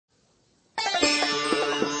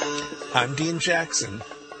I'm Dean Jackson.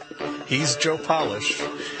 He's Joe Polish.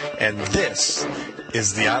 And this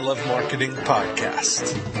is the I Love Marketing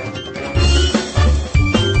Podcast.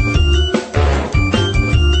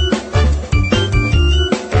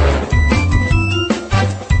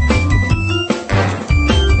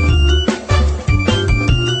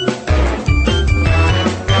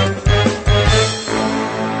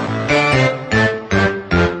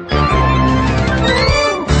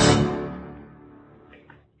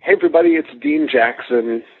 Hey everybody, it's Dean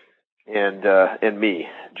Jackson. And me,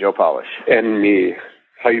 Joe Polish. And me.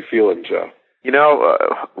 How you feeling, Joe? You know,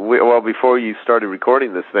 before you started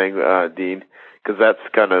recording this thing, Dean, because that's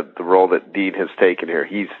kind of the role that Dean has taken here.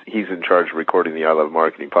 He's in charge of recording the I Love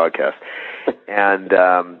Marketing podcast. And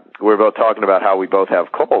we're both talking about how we both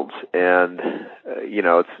have colds. And,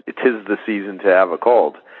 it is the season to have a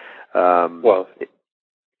cold. Well,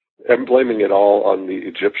 I'm blaming it all on the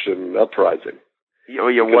Egyptian uprising.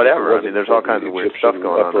 Yeah, whatever. I mean, there's all kinds of weird stuff going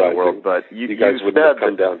on in the world. But you guys wouldn't have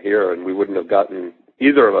come down here, and we wouldn't have gotten,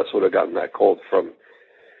 either of us would have gotten that cold from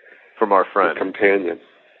our friend. Companion.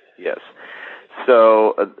 Yes.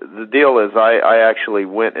 So the deal is I actually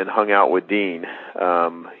went and hung out with Dean, a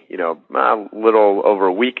little over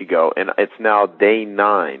a week ago, and it's now day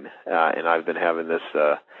 9, and I've been having this,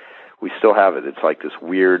 we still have it. It's like this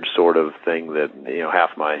weird sort of thing that,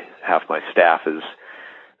 half my staff is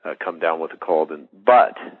come down with a cold,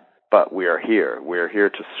 but we are here. We are here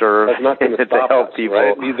to serve. That's not going to to help us, people.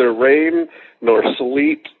 Right? Neither rain, nor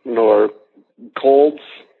sleet, nor colds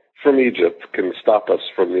from Egypt can stop us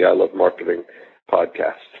from the I Love Marketing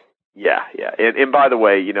podcast. Yeah. And by the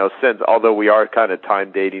way, since although we are kind of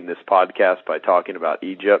time dating this podcast by talking about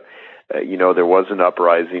Egypt, there was an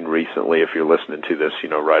uprising recently, if you're listening to this,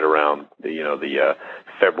 right around the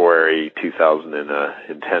February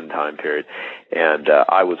 2010 time period. And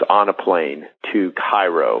I was on a plane to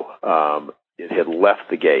Cairo. It had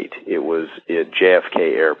left the gate. It was at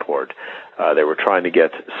JFK Airport. They were trying to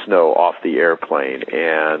get snow off the airplane,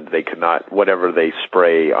 and they could not, whatever they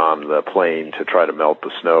spray on the plane to try to melt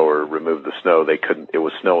the snow or remove the snow, they couldn't, it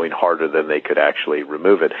was snowing harder than they could actually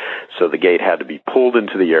remove it. So the gate had to be pulled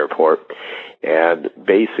into the airport, and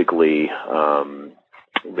basically,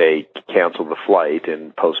 they canceled the flight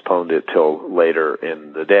and postponed it till later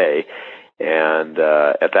in the day. And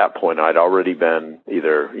at that point, I'd already been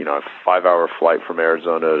either, a 5-hour flight from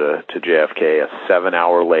Arizona to JFK, a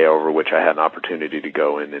 7-hour layover, which I had an opportunity to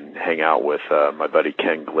go in and hang out with my buddy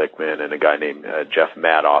Ken Glickman and a guy named Jeff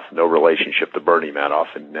Madoff, no relationship to Bernie Madoff.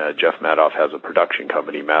 And Jeff Madoff has a production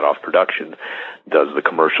company, Madoff Production, does the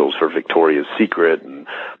commercials for Victoria's Secret and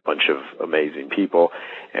a bunch of amazing people.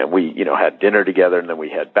 And we, had dinner together, and then we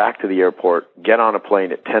head back to the airport, get on a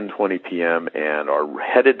plane at 10:20 p.m., and are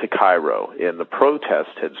headed to Cairo. And the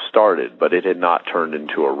protest had started, but it had not turned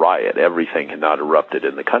into a riot. Everything had not erupted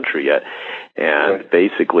in the country yet. And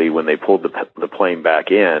basically, when they pulled the plane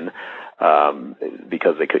back in,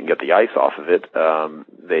 because they couldn't get the ice off of it,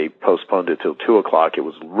 they postponed it till 2 o'clock. It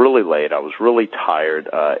was really late. I was really tired,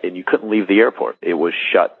 and you couldn't leave the airport. It was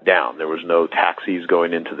shut down. There was no taxis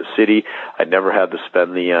going into the city. I'd never had to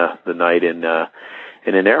spend the night in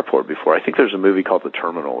an airport before. I think there's a movie called The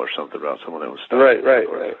Terminal or something about someone that was stuck.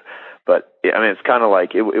 Right. But, it's kind of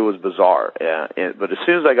like, it was bizarre. But as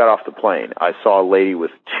soon as I got off the plane, I saw a lady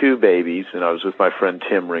with 2 babies, and I was with my friend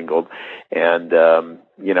Tim Ringgold, and,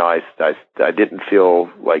 I didn't feel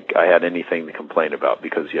like I had anything to complain about,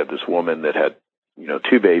 because you had this woman that had,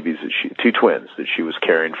 2 babies, 2 twins that she was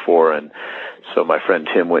caring for. And so my friend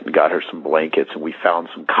Tim went and got her some blankets, and we found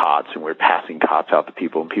some cots, and we were passing cots out to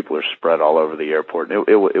people, and people are spread all over the airport. And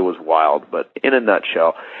it was wild. But in a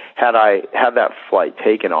nutshell, had I had that flight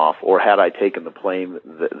taken off, or had I taken the plane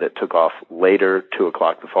that took off later, 2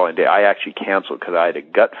 o'clock the following day, I actually canceled, because I had a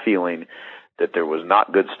gut feeling that there was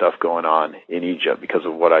not good stuff going on in Egypt because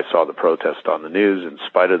of what I saw the protest on the news, in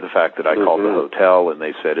spite of the fact that I called the hotel and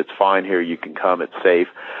they said, it's fine here, you can come, it's safe.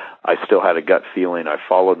 I still had a gut feeling. I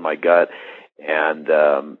followed my gut. And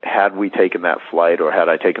had we taken that flight, or had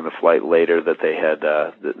I taken the flight later that they had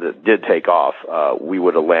that did take off, we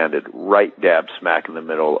would have landed right dab smack in the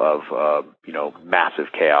middle of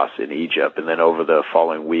massive chaos in Egypt. And then over the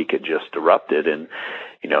following week, it just erupted. And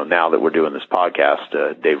now that we're doing this podcast,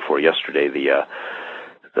 day before yesterday,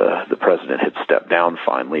 the president had stepped down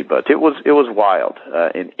finally. But it was wild.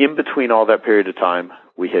 And in between all that period of time,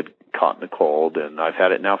 we had caught in a cold, and I've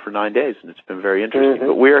had it now for 9 days, and it's been very interesting.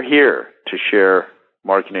 But we're here to share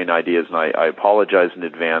marketing ideas, and I apologize in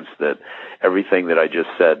advance that everything that I just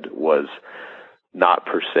said was not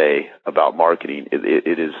per se about marketing.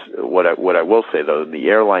 It is what I will say, though. In the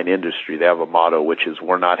airline industry, they have a motto, which is,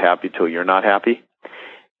 "We're not happy till you're not happy."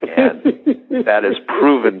 And that is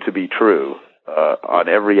proven to be true on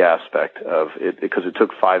every aspect of it, because it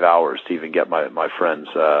took 5 hours to even get my friend's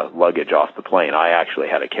luggage off the plane. I actually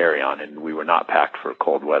had a carry-on, and we were not packed for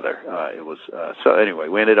cold weather. So anyway,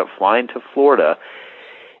 we ended up flying to Florida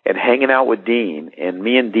and hanging out with Dean, and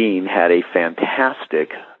me and Dean had a fantastic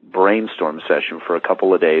brainstorm session for a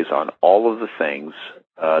couple of days on all of the things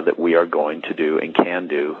that we are going to do and can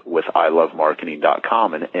do with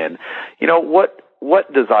ilovemarketing.com. And you know,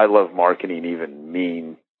 what does I Love Marketing even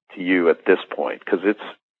mean to you at this point? Because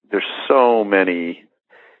there's so many.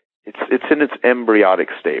 It's in its embryonic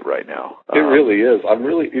state right now. It really is. I'm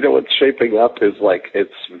really, what's shaping up is like,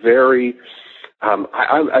 it's very.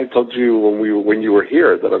 I told you when you were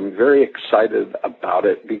here that I'm very excited about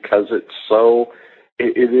it because it's so.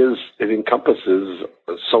 It encompasses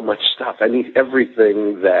so much stuff.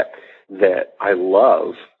 Everything that I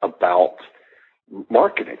love about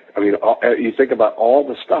marketing. I mean, you think about all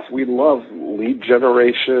the stuff. We love lead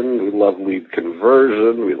generation. We love lead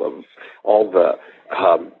conversion. We love all the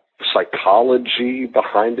psychology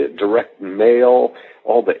behind it, direct mail,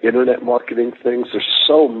 all the internet marketing things. There's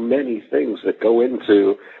so many things that go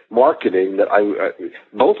into marketing that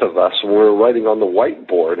both of us, when we were writing on the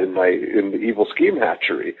whiteboard in the Evil Scheme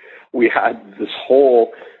Hatchery, we had this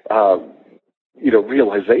whole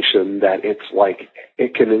realization that it's like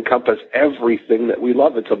it can encompass everything that we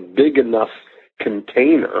love. It's a big enough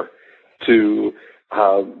container to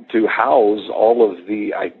house all of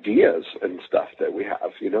the ideas and stuff that we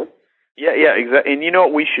have, Yeah, exactly. And you know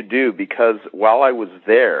what we should do? Because while I was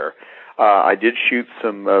there, I did shoot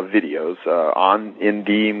some videos in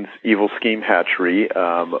Dean's Evil Scheme Hatchery,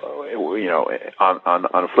 on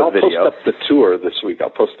a foot video. I'll post up the tour this week. I'll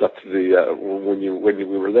post up the when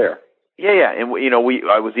we were there. Yeah, and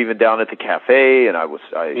I was even down at the cafe, and I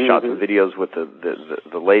shot some videos with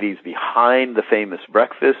the ladies behind the famous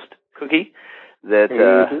breakfast cookie that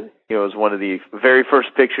was one of the very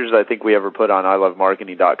first pictures I think we ever put on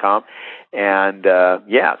ilovemarketing.com. And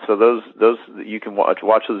so those you can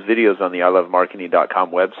watch those videos on the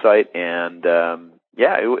ilovemarketing.com website, and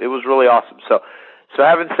it was really awesome. So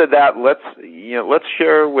having said that, let's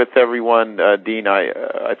share with everyone, Dean.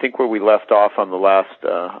 I think where we left off on the last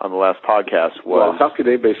podcast was. Well, how could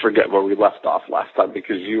anybody forget where we left off last time?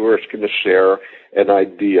 Because you were going to share an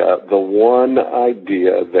idea, the one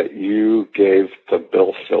idea that you gave to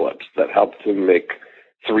Bill Phillips that helped him make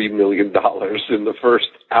 $3 million in the first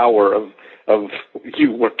hour of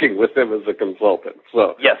you working with him as a consultant.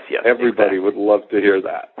 So yes, everybody would love to hear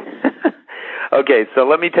that. Okay, so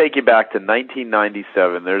let me take you back to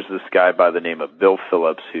 1997. There's this guy by the name of Bill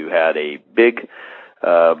Phillips who had a big,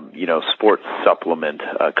 sports supplement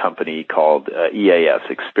company called EAS,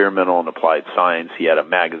 Experimental and Applied Science. He had a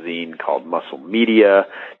magazine called Muscle Media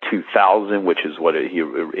 2000, which is what he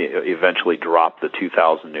eventually dropped the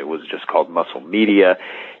 2000. It was just called Muscle Media,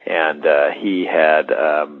 and he had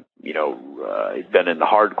he'd been in the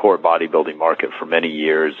hardcore bodybuilding market for many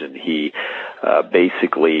years, and he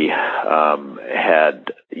basically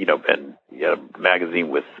had been a magazine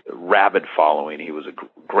with rabid following. He was a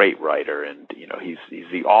great writer, and he's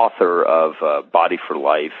the author of Body for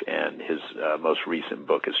Life, and his most recent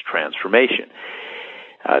book is Transformation.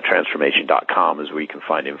 Transformation.com is where you can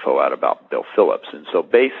find info out about Bill Phillips. And so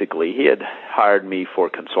basically he had hired me for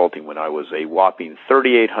consulting when I was a whopping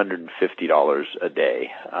 $3,850 a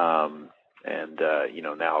day.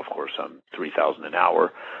 Now of course I'm $3,000 an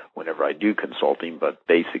hour whenever I do consulting, but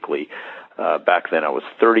basically back then I was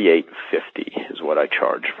 $3,850 is what I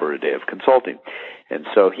charge for a day of consulting. And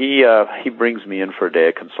so he brings me in for a day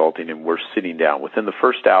of consulting, and we're sitting down. Within the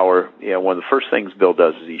first hour, one of the first things Bill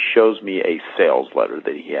does is he shows me a sales letter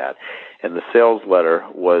that he had. And the sales letter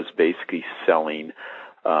was basically selling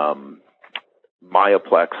Myoplex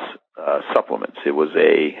supplements. It was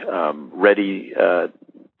a ready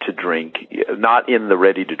to drink, not in the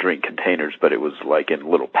ready to drink containers, but it was like in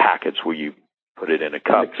little packets where you put it in a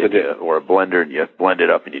cup or a blender and you blend it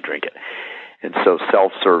up and you drink it. And so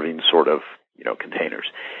self-serving sort of containers.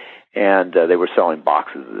 And they were selling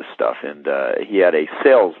boxes of this stuff. And he had a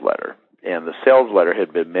sales letter, and the sales letter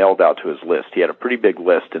had been mailed out to his list. He had a pretty big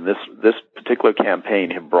list, and this particular campaign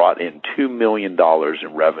had brought in $2 million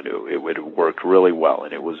in revenue. It would have worked really well,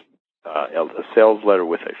 and it was a sales letter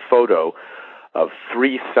with a photo of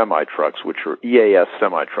 3 semi-trucks, which were EAS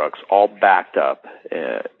semi-trucks, all backed up,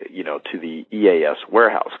 to the EAS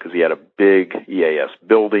warehouse, because he had a big EAS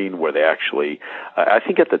building where they actually, I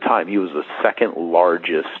think at the time, he was the second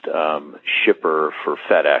largest shipper for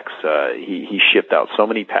FedEx. He shipped out so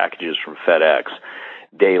many packages from FedEx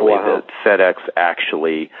daily that FedEx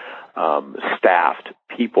actually staffed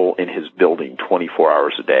people in his building 24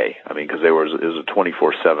 hours a day. I mean, because it was a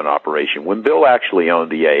 24/7 operation. When Bill actually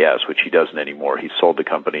owned EAS, which he doesn't anymore, he sold the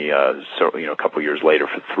company, a couple of years later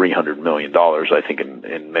for $300 million. I think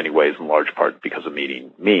in many ways, in large part because of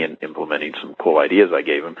meeting me and implementing some cool ideas I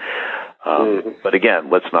gave him. But again,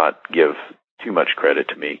 let's not give too much credit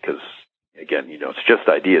to me because, again, it's just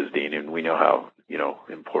ideas, Dean, and we know how,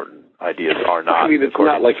 important ideas are not. I mean, it's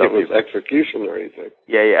not like it was execution or anything.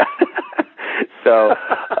 Yeah. So,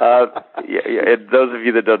 those of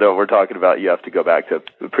you that don't know what we're talking about, you have to go back to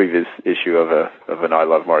the previous issue of an I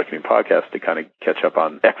Love Marketing podcast to kind of catch up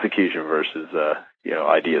on execution versus,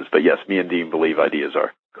 ideas. But yes, me and Dean believe ideas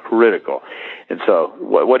are critical. And so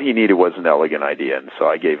what he needed was an elegant idea. And so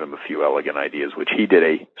I gave him a few elegant ideas, which he did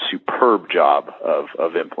a superb job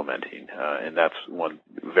of implementing. And that's one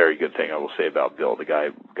very good thing I will say about Bill. The guy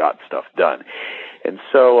got stuff done. And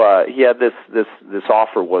so he had this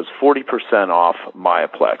offer was 40% off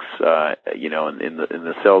Myaplex. And in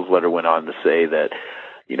the sales letter went on to say that,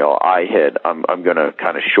 I'm going to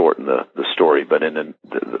kind of shorten the story, but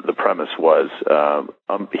the premise was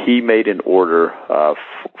he made an order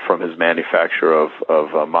from his manufacturer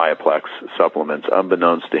of Myaplex supplements.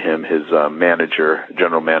 Unbeknownst to him, his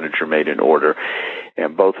general manager, made an order,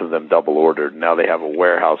 and both of them double ordered. Now they have a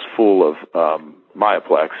warehouse full of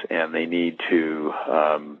Myaplex, and they need to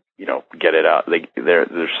get it out.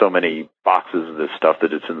 There's so many boxes of this stuff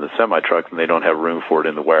that it's in the semi-truck, and they don't have room for it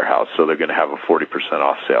in the warehouse, so they're going to have a 40%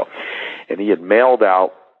 off sale. And he had mailed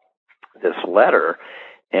out this letter,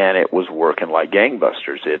 and it was working like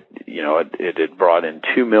gangbusters. It had brought in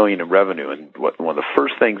 $2 million in revenue, and one of the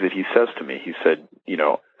first things that he says to me, he said,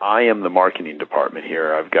 I am the marketing department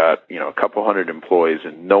here. I've got, a couple hundred employees,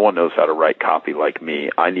 and no one knows how to write copy like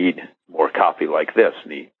me. I need more copy like this.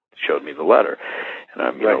 And he showed me the letter, and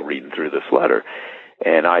I'm reading through this letter,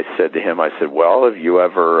 and I said to him, well, have you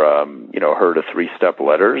ever heard of 3-step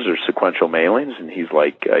letters or sequential mailings? And he's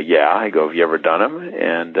like, yeah. I go, have you ever done them?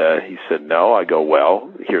 And he said, no. I go,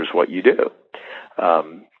 well, here's what you do.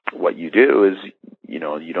 What you do is,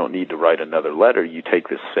 you don't need to write another letter. You take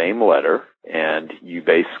the same letter and you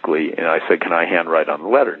basically, and I said, can I handwrite on the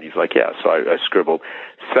letter? And he's like, yeah. So I scribbled,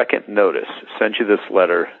 second notice, sent you this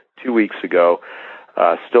letter 2 weeks ago.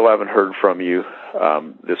 Still haven't heard from you.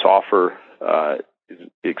 This offer is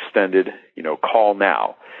extended, call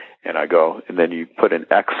now. And I go, and then you put an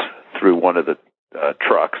X through one of the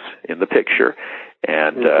trucks in the picture,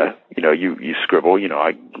 and you scribble, we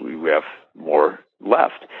have more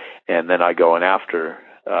left. And then I go, and after,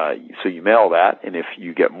 so you mail that, and if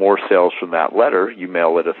you get more sales from that letter, you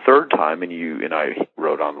mail it a third time, and I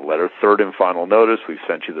wrote on the letter, third and final notice, we've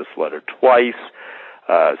sent you this letter twice.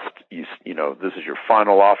 This is your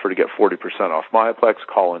final offer to get 40% off Myaplex.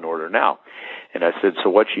 Call in order now. And I said, so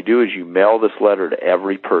what you do is you mail this letter to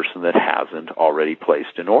every person that hasn't already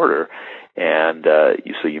placed an order. And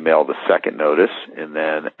so you mail the second notice, and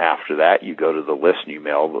then after that you go to the list and you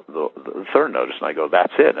mail the third notice. And I go,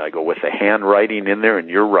 that's it. And I go, with the handwriting in there and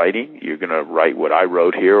you're writing, you're going to write what I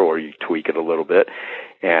wrote here, or you tweak it a little bit.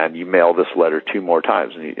 And you mail this letter 2 more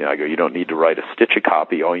times. And I go, you don't need to write a stitch of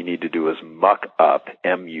copy. All you need to do is muck up,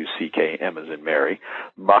 M-U-C-K, M as in Mary,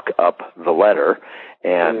 muck up the letter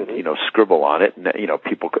and, scribble on it. And,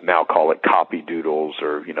 people could now call it copy doodles,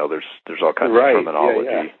 or, there's all kinds of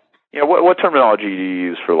terminology. Yeah. What terminology do you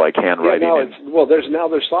use for like handwriting?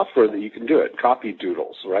 There's software that you can do it, copy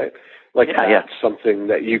doodles, right? That's something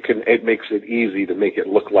that it makes it easy to make it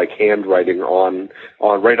look like handwriting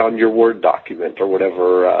right on your Word document or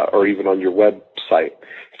whatever, or even on your website.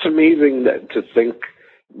 It's amazing to think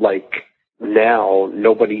now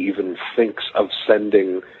nobody even thinks of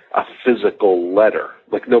sending a physical letter.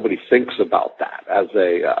 Nobody thinks about that as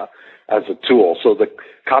a tool. So the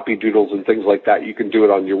copy doodles and things like that, you can do it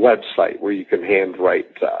on your website where you can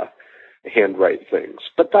handwrite things.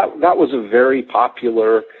 But that was a very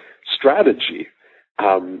popular strategy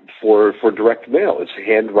for direct mail. It's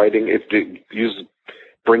handwriting. It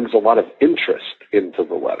brings a lot of interest into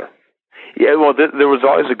the letter. Yeah, well, there was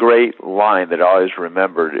always a great line that I always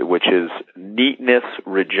remembered, which is, neatness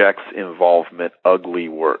rejects involvement, ugly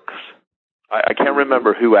works. I can't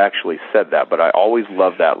remember who actually said that, but I always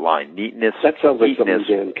loved that line. Neatness. That sounds like something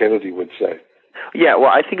Dan Kennedy would say. Yeah, well,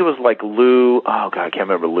 I think it was like Lou. Oh God, I can't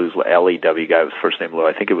remember Lou's L-E-W guy. His first name Lou.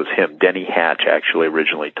 I think it was him. Denny Hatch actually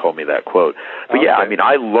originally told me that quote. But okay. Yeah, I mean,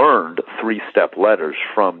 I learned 3-step letters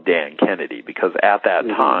from Dan Kennedy because at that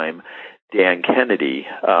time, Dan Kennedy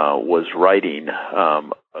was writing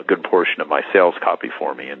a good portion of my sales copy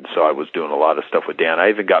for me, and so I was doing a lot of stuff with Dan. I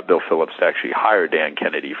even got Bill Phillips to actually hire Dan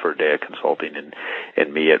Kennedy for a day of consulting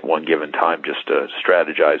and me at one given time just to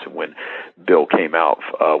strategize. And when Bill came out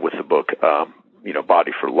with the book,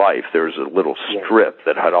 Body for Life, there was a little strip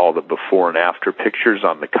that had all the before and after pictures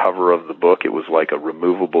on the cover of the book. It was like a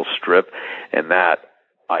removable strip, and that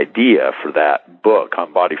idea for that book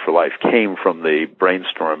on Body for Life came from the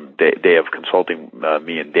brainstorm day of consulting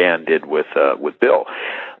me and Dan did with Bill.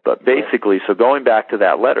 But basically, so going back to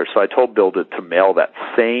that letter, so I told Bill to mail that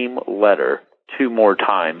same letter 2 more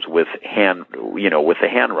times with the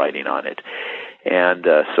handwriting on it, and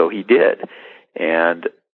so he did. And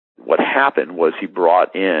what happened was he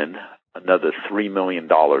brought in another $3 million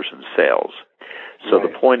in sales. So the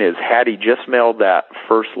point is, had he just mailed that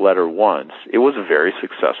first letter once, it was a very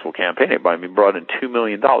successful campaign. I mean, brought in $2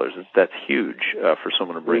 million. That's huge for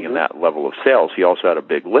someone to bring in that level of sales. He also had a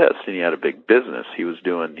big list, and he had a big business. He was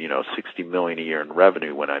doing, $60 million a year in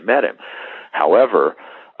revenue when I met him. However,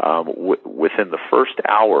 within the first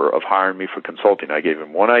hour of hiring me for consulting, I gave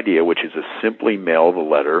him one idea, which is to simply mail the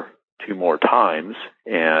letter 2 more times,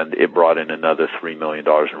 and it brought in another $3 million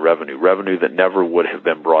in revenue that never would have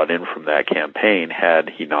been brought in from that campaign had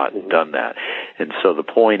he not done that. And so the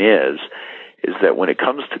point is that when it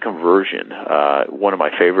comes to conversion, one of my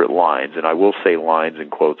favorite lines, and I will say lines in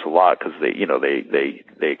quotes a lot because they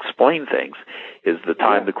explain things, is the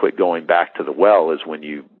time to quit going back to the well is when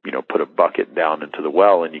you put a bucket down into the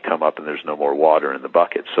well and you come up and there's no more water in the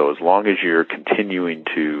bucket. So as long as you're continuing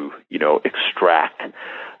to extract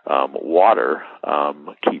water,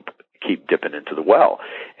 keep dipping into the well.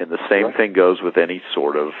 And the same thing goes with any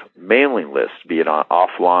sort of mailing list, be it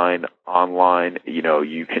offline, online.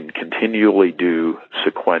 You can continually do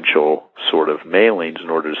sequential sort of mailings in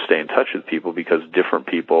order to stay in touch with people because different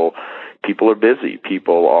people are busy.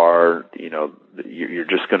 People are, you're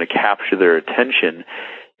just going to capture their attention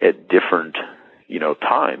at different,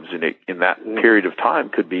 times. And in that period of time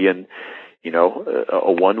could be in, a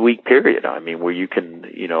 1-week period. I mean, where you can,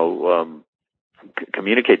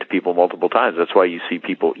 communicate to people multiple times. That's why you see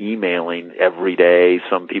people emailing every day.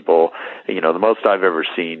 Some people, the most I've ever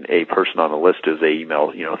seen a person on a list is they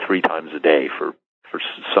email, 3 times a day for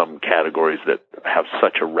some categories that have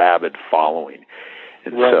such a rabid following.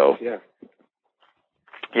 And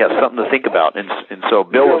something to think about. And so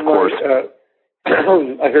Bill, of course,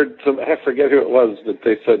 I heard I forget who it was, but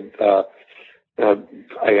they said,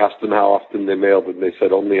 I asked them how often they mailed, and they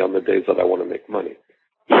said only on the days that I want to make money.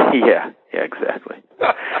 Yeah, exactly.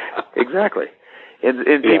 Exactly.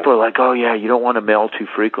 And people are like, oh, yeah, you don't want to mail too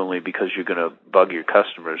frequently because you're going to bug your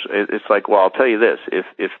customers. It's like, well, I'll tell you this.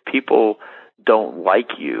 If people don't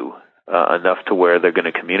like you enough to where they're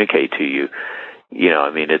going to communicate to you,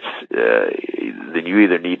 then you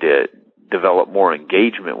either need to develop more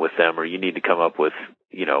engagement with them or you need to come up with,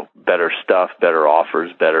 better stuff, better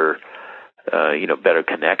offers, better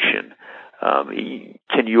connection.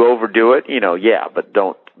 Can you overdo it? Yeah, but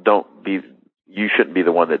you shouldn't be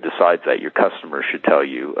the one that decides that. Your customers should tell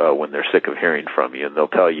you when they're sick of hearing from you, and they'll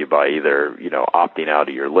tell you by either, opting out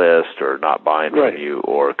of your list or not buying from you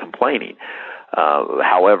or complaining.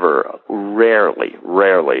 However,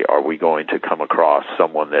 rarely are we going to come across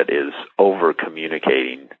someone that is over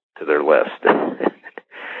communicating to their list.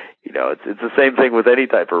 It's the same thing with any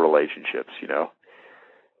type of relationships,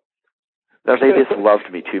 No, they just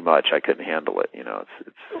loved me too much. I couldn't handle it.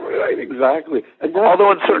 It's right, exactly.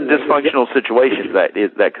 Although in certain dysfunctional situations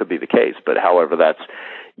that could be the case, but however, that's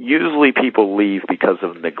usually people leave because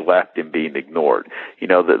of neglect and being ignored.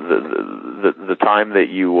 The time that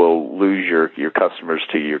you will lose your customers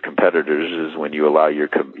to your competitors is when you allow your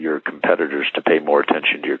competitors to pay more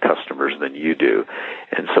attention to your customers than you do,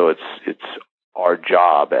 and so it's our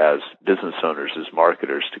job as business owners, as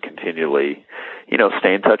marketers, to continually,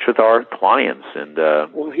 stay in touch with our clients. And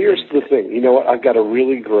well, here's the thing. You know what? I've got a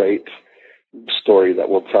really great story that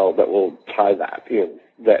will tie that in.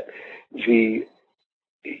 That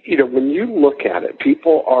when you look at it,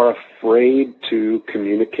 people are afraid to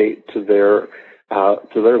communicate to their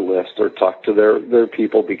list or talk to their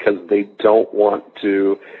people because they don't want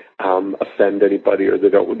to offend anybody, or they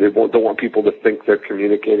don't want people to think they're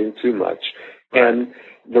communicating too much. And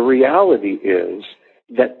the reality is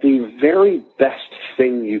that the very best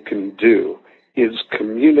thing you can do is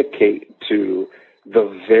communicate to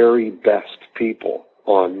the very best people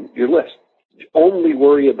on your list. Only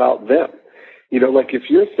worry about them. If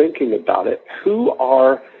you're thinking about it, who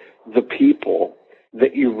are the people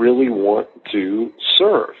that you really want to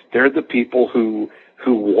serve? They're the people who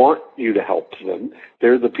want you to help them.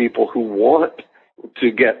 They're the people who want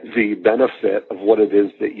to get the benefit of what it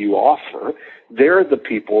is that you offer, they're the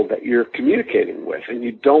people that you're communicating with. And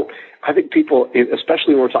you don't, I think people,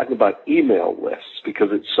 especially when we're talking about email lists, because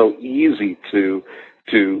it's so easy to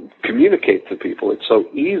communicate to people, it's so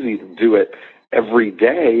easy to do it every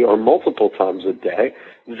day or multiple times a day,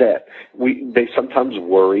 that they sometimes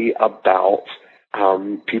worry about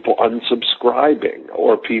people unsubscribing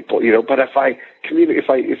or people, but if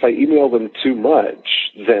I email them too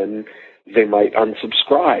much, then they might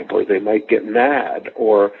unsubscribe or they might get mad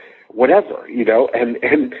or whatever,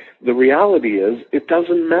 and the reality is it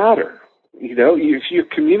doesn't matter. If you're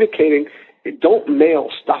communicating, don't mail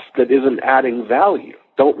stuff that isn't adding value.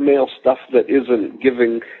 Don't mail stuff that isn't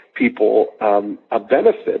giving people a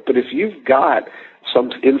benefit. But if you've got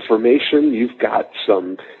some information, you've got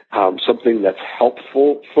something that's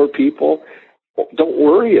helpful for people, don't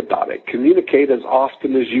worry about it. Communicate as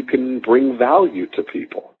often as you can bring value to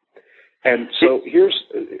people. And so here's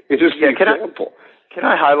the example. Can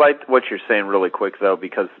I highlight what you're saying really quick, though?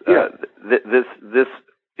 Because this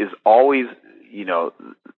is always,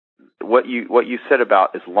 what you said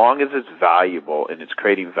about, as long as it's valuable and it's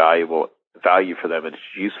creating value for them and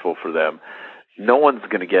it's useful for them, no one's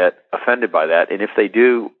going to get offended by that. And if they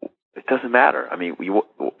do, it doesn't matter. I mean,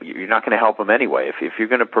 you're not going to help them anyway. If you're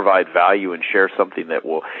going to provide value and share something that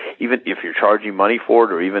will, even if you're charging money for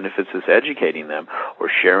it, or even if it's just educating them or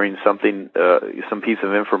sharing something, some piece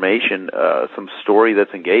of information, some story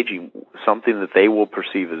that's engaging, something that they will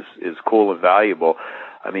perceive as cool and valuable.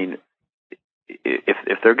 I mean,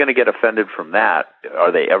 if they're going to get offended from that,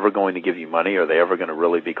 are they ever going to give you money? Are they ever going to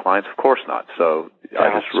really be clients? Of course not. So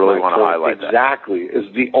I just really want to highlight that. Exactly. Is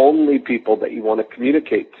the only people that you want to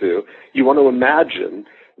communicate to. You want to imagine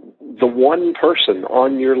the one person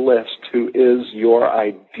on your list who is your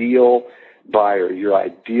ideal buyer, your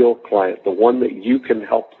ideal client, the one that you can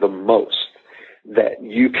help the most, that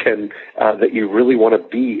you really want to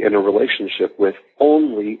be in a relationship with.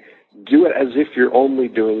 Only do it as if you're only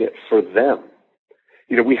doing it for them.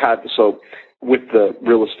 With the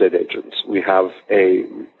real estate agents, we have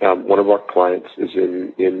one of our clients is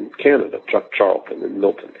in Canada, Chuck Charlton in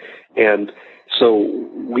Milton. And so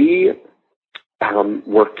we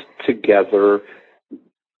worked together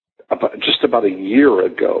just about a year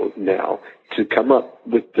ago now to come up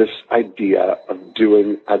with this idea of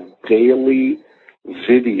doing a daily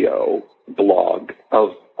video blog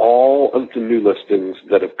of all of the new listings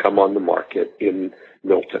that have come on the market in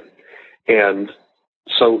Milton. And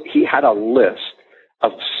so he had a list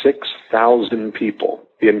of 6,000 people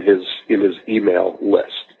in his email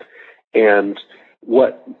list. And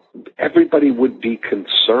what everybody would be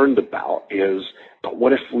concerned about is, but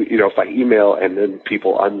what if if I email and then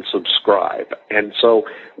people unsubscribe? And so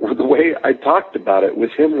the way I talked about it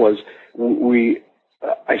with him was,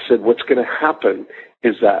 I said, what's going to happen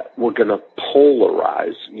is that we're going to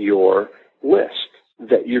polarize your list,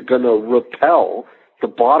 that you're going to repel the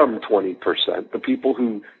bottom 20%, the people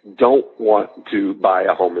who don't want to buy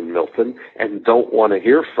a home in Milton and don't want to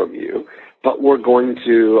hear from you. But we're going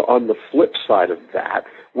to, on the flip side of that,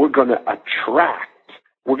 we're going to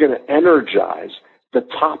energize the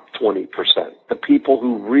top 20%, the people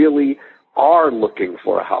who really are looking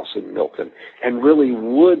for a house in Milton and really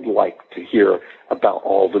would like to hear about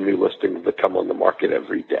all the new listings that come on the market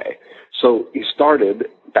every day. So he started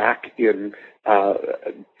back in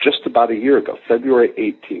just about a year ago, February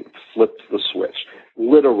 18th, flipped the switch.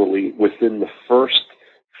 Literally within the first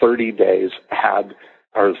 30 days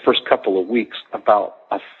the first couple of weeks, about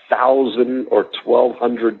 1,000 or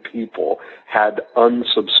 1,200 people had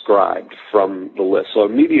unsubscribed from the list. So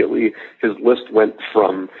immediately his list went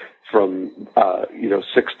from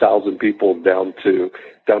 6,000 people down to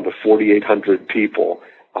 4,800 people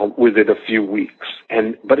within a few weeks.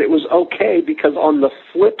 But it was okay, because on the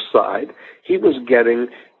flip side, he was getting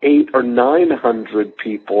 800 or 900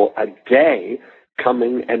 people a day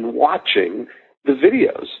coming and watching the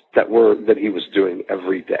videos that he was doing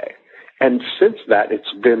every day. And since that,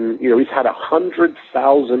 it's been, he's had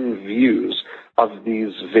 100,000 views of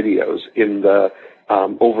these videos in the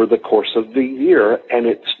over the course of the year, and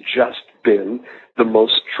it's just been the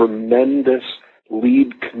most tremendous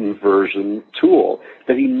lead conversion tool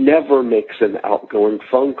that he never makes an outgoing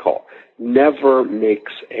phone call, never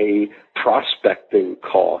makes a prospecting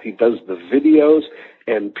call. He does the videos,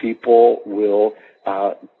 and people will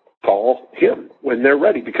call him when they're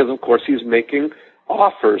ready, because, of course, he's making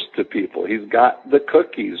offers to people. He's got the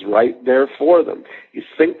cookies right there for them. You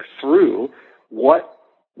think through what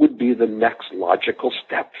would be the next logical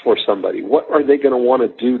step for somebody. What are they going to want to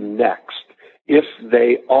do next if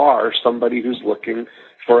they are somebody who's looking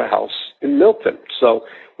for a house in Milton. So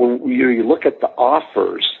when you look at the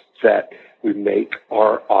offers that we make,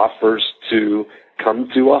 are offers to come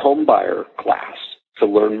to a home buyer class to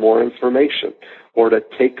learn more information, or to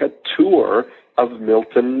take a tour of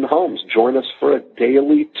Milton homes. Join us for a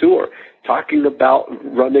daily tour, talking about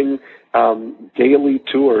running daily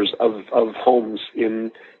tours of homes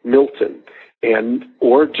in Milton. And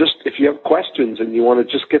or just if you have questions and you want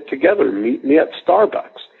to just get together, meet me at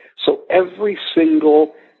Starbucks. So every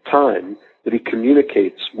single time that he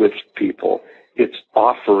communicates with people, it's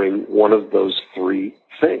offering one of those three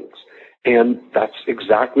things. And that's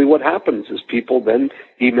exactly what happens, is people then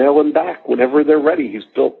email him back whenever they're ready. He's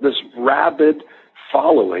built this rabid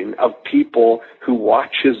following of people who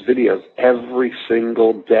watch his videos every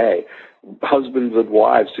single day. Husbands and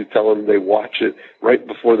wives who tell him they watch it right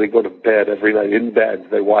before they go to bed every night. In bed,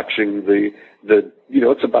 they're watching the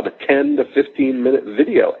it's about a 10 to 15 minute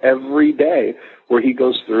video every day where he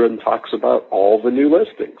goes through and talks about all the new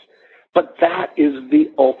listings. But that is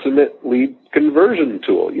the ultimate lead conversion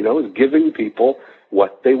tool, is giving people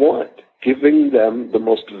what they want, giving them the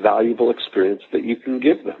most valuable experience that you can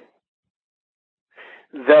give them.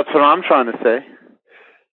 That's what I'm trying to say.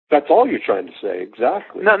 That's all you're trying to say,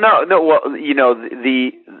 exactly. No. Well,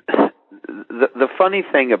 the funny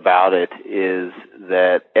thing about it is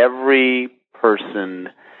that every person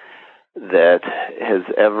that has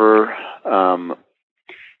ever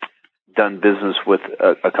done business with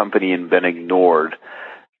a company and been ignored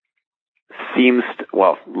seems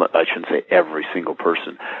I shouldn't say every single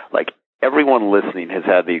person. Like, everyone listening has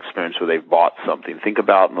had the experience where they've bought something. Think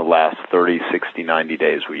about in the last 30, 60, 90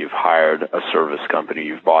 days where you've hired a service company,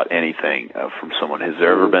 you've bought anything from someone. Has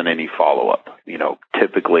there ever been any follow-up?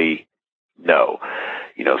 Typically, no.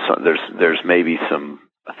 So there's maybe some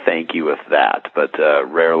thank you with that, but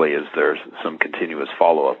rarely is there some continuous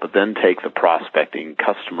follow-up. But then take the prospecting,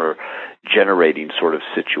 customer generating sort of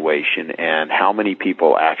situation, and how many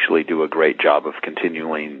people actually do a great job of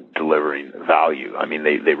continually delivering value. I mean,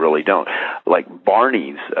 they really don't. Like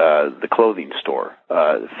Barney's, the clothing store,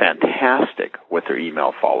 fantastic with their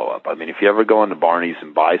email follow-up. I mean, if you ever go into Barney's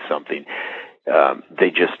and buy something, they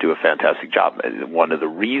just do a fantastic job. One of the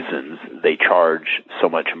reasons they charge so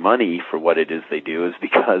much money for what it is they do is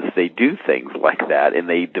because they do things like that, and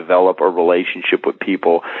they develop a relationship with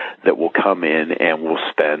people that will come in and will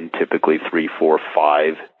spend typically 3, 4,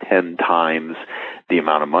 5, 10 times the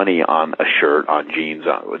amount of money on a shirt, on jeans,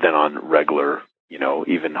 than on regular,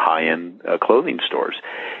 even high-end clothing stores.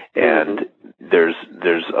 And there's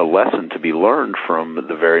a lesson to be learned from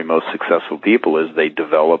the very most successful people, is they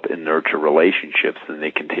develop and nurture relationships, and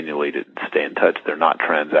they continually stay in touch. They're not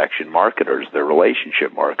transaction marketers, they're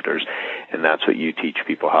relationship marketers, and that's what you teach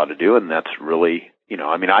people how to do. And that's really,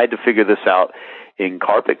 I had to figure this out in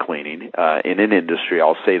carpet cleaning, in an industry.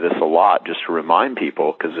 I'll say this a lot just to remind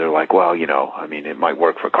people, because they're like, well, it might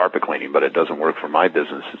work for carpet cleaning, but it doesn't work for my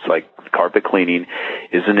business. It's like carpet cleaning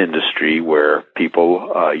is an industry where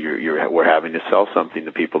people, we're having to sell something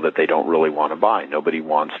to people that they don't really want to buy. Nobody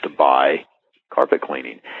wants to buy carpet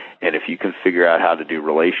cleaning. And if you can figure out how to do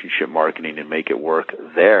relationship marketing and make it work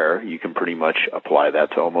there, you can pretty much apply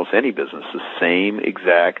that to almost any business. The same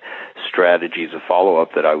exact strategies of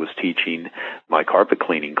follow-up that I was teaching my carpet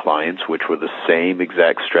cleaning clients, which were the same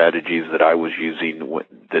exact strategies that I was using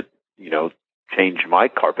that, changed my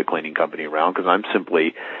carpet cleaning company around, because I'm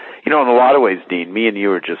simply, in a lot of ways, Dean, me and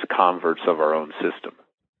you are just converts of our own system.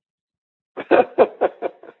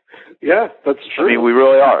 Yeah, that's true. I mean, we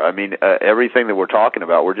really are. I mean, everything that we're talking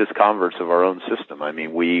about, we're just converts of our own system. I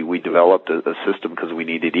mean, we developed a system because we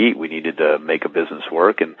needed to eat. We needed to make a business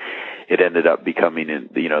work, and it ended up becoming,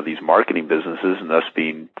 these marketing businesses, and us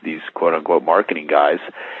being these quote-unquote marketing guys.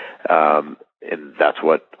 And that's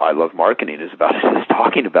what I Love Marketing is about, is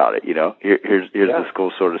talking about it. Here's this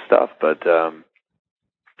cool sort of stuff. But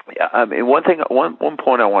I mean, one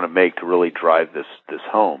point I want to make to really drive this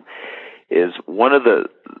home is one of the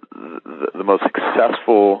most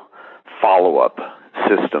successful follow-up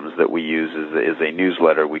systems that we use is a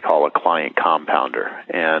newsletter we call a client compounder,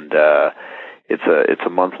 and it's a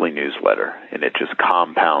monthly newsletter, and it just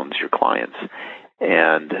compounds your clients.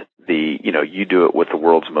 And you do it with the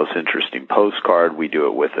world's most interesting postcard. We do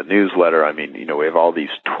it with a newsletter. I mean, we have all these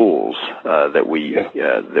tools that we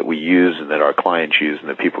use and that our clients use and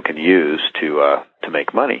that people can use to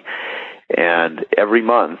make money. And every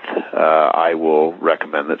month, I will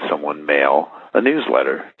recommend that someone mail a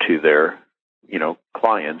newsletter to their,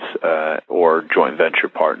 clients or joint venture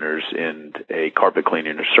partners in a carpet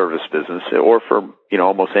cleaning or service business, or for,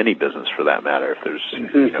 almost any business for that matter, if there's,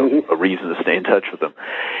 a reason to stay in touch with them.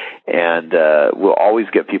 And we'll always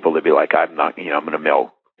get people to be like, I'm going to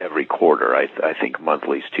mail every quarter. I think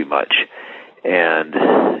monthly is too much. And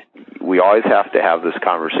we always have to have this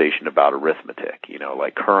conversation about arithmetic.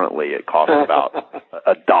 Like currently it costs about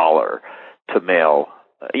 $1 to mail.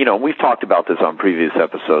 We've talked about this on previous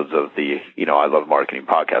episodes of the, I Love Marketing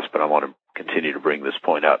podcast, but I want to continue to bring this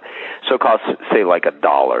point up. So it costs, say, like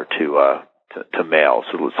 $1 to mail.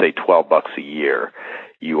 So let's say $12 a year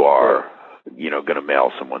you are, going to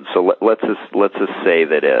mail someone. So let's just say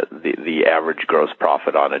that the average gross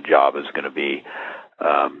profit on a job is going to be,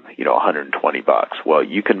 $120. Well,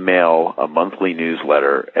 you can mail a monthly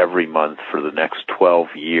newsletter every month for the next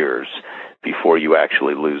 12 years before you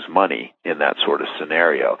actually lose money in that sort of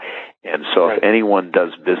scenario. And so if anyone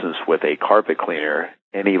does business with a carpet cleaner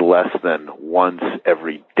any less than once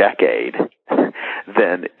every decade,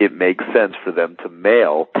 then it makes sense for them to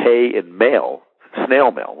pay in mail,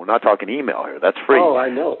 snail mail. We're not talking email here. That's free. Oh, I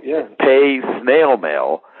know, yeah. Pay snail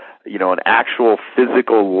mail, an actual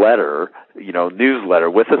physical letter, newsletter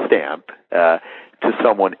with a stamp, to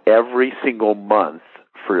someone every single month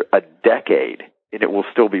for a decade, and it will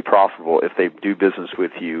still be profitable if they do business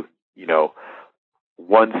with you,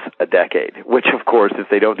 once a decade. Which, of course, if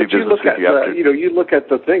they don't do business with you after, you look at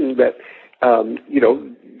the thing that,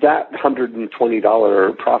 that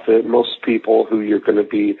 $120 profit. Most people who you're going to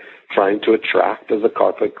be trying to attract as a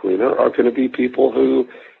carpet cleaner are going to be people who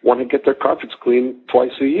want to get their carpets cleaned twice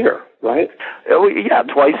a year, right? Oh, yeah,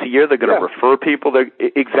 twice a year. They're going to refer people.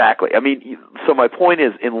 Exactly. I mean, so my point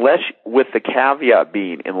is, with the caveat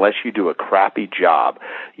being, unless you do a crappy job,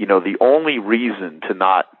 the only reason to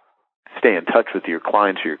not stay in touch with your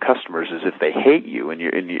clients or your customers is if they hate you and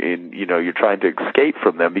you're trying to escape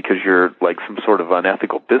from them because you're like some sort of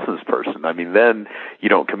unethical business person. I mean, then you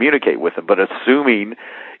don't communicate with them. But assuming,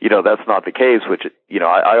 that's not the case, which,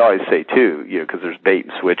 I always say too, because there's bait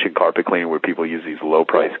and switch in carpet cleaning where people use these low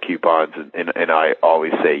price coupons. And I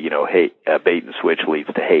always say, bait and switch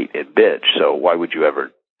leads to hate and bitch. So why would you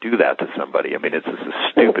ever do that to somebody? I mean, it's just the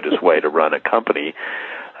stupidest way to run a company.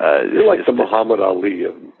 You're like the Muhammad Ali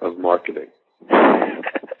of marketing.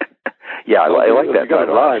 Yeah, I like that. You got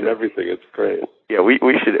to rhyme everything. It's great. Yeah,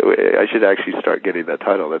 I should actually start getting that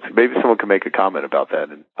title. Maybe someone can make a comment about that.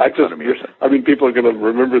 And people are going to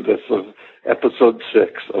remember this of episode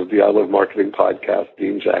 6 of the I Love Marketing podcast.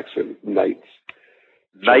 Dean Jackson knighted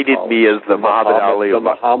me as the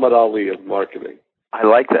Muhammad Ali of marketing. I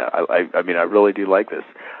like that. I mean, I really do like this.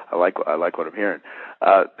 I like what I'm hearing.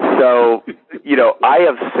 So, I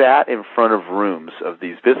have sat in front of rooms of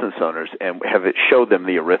these business owners and have showed them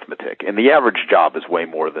the arithmetic. And the average job is way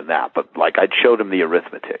more than that. But I'd showed them the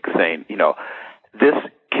arithmetic saying, this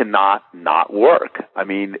cannot not work. I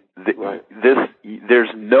mean, there's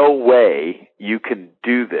no way you can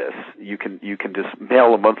do this. You can just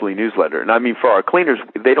mail a monthly newsletter. And I mean, for our cleaners,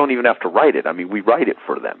 they don't even have to write it. I mean, we write it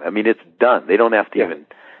for them. I mean, it's done. They don't have to even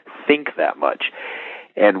think that much.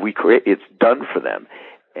 And it's done for them.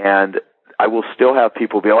 And I will still have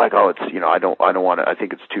people be like, oh, it's, I don't want to, I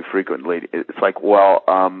think it's too frequently. It's like, well,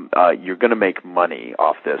 you're going to make money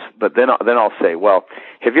off this. But then I'll say, well,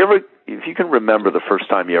 if you can remember the first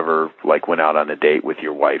time you ever went out on a date with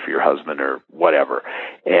your wife or your husband or whatever,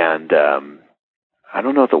 and, I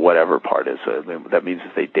don't know what the whatever part is. That means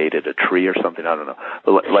if they dated a tree or something. I don't know.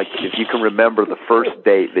 But if you can remember the first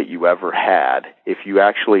date that you ever had, if you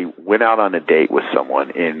actually went out on a date with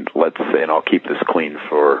someone in, let's say, and I'll keep this clean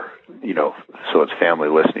for, so it's family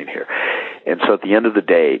listening here. And so at the end of the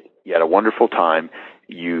date, you had a wonderful time.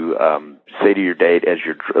 You say to your date,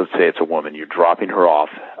 let's say it's a woman, you're dropping her off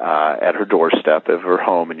at her doorstep of her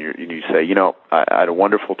home, and you say, I had a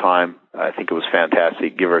wonderful time. I think it was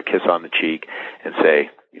fantastic. Give her a kiss on the cheek and say,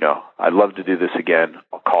 I'd love to do this again.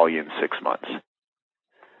 I'll call you in 6 months.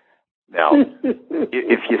 Now,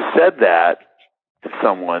 if you said that to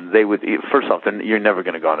someone, they would, first off, you're never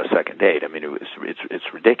going to go on a second date. I mean, it's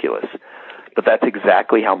ridiculous. But that's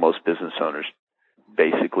exactly how most business owners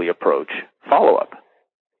basically approach follow-up.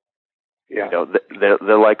 Yeah.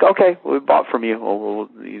 They're like, okay, we bought from you. We'll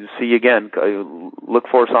see you again. Look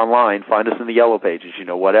for us online. Find us in the Yellow Pages,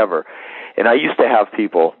 whatever. And I used to have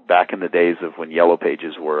people back in the days of when Yellow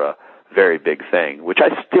Pages were a very big thing, which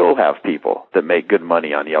I still have people that make good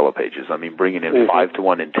money on Yellow Pages. I mean, bringing in 5 to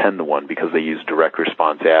 1 and 10 to 1 because they use direct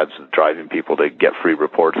response ads, driving people to get free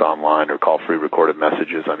reports online or call free recorded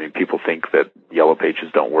messages. I mean, people think that Yellow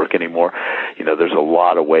Pages don't work anymore. There's a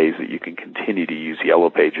lot of ways that you can continue to use Yellow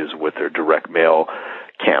Pages with their direct mail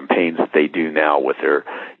campaigns that they do now with their,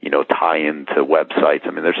 tie-in to websites.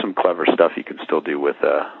 I mean, there's some clever stuff you can still do with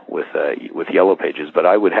Yellow Pages. But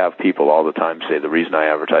I would have people all the time say the reason I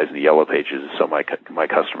advertise in the Yellow Pages is so my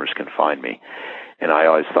customers can find me. And I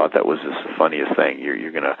always thought that was just the funniest thing.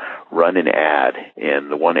 You're going to run an ad in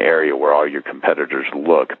the one area where all your competitors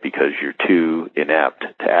look because you're too inept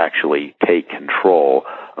to actually take control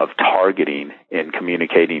of targeting and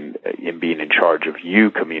communicating and being in charge of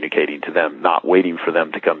you communicating to them, not waiting for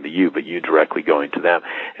them to come to you, but you directly going to them.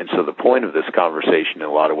 And so the point of this conversation in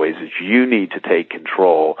a lot of ways is you need to take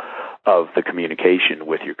control of the communication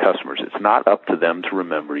with your customers. It's not up to them to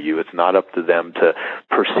remember you. It's not up to them to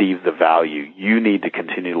perceive the value. You need to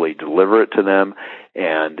continually deliver it to them.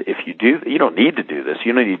 And if you do, you don't need to do this.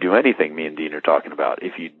 You don't need to do anything me and Dean are talking about.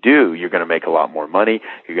 If you do, you're going to make a lot more money.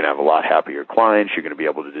 You're going to have a lot happier clients. You're going to be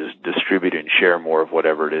able to distribute and share more of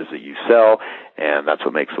whatever it is that you sell. And that's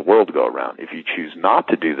what makes the world go around. If you choose not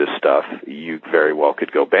to do this stuff, you very well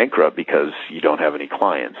could go bankrupt because you don't have any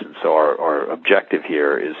clients. And so our objective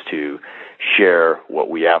here is to share what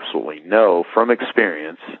we absolutely know from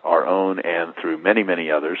experience, our own and through many, many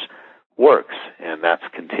others, works. And that's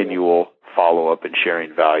continual follow-up and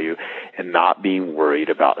sharing value and not being worried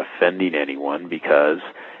about offending anyone because,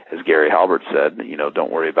 as Gary Halbert said,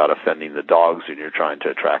 don't worry about offending the dogs when you're trying to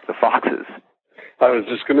attract the foxes. I was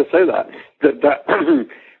just going to say that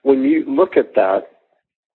when you look at that,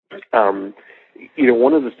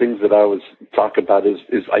 one of the things that I always talk about is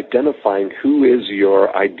identifying who is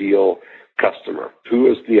your ideal customer, who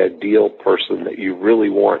is the ideal person that you really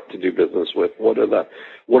want to do business with. What are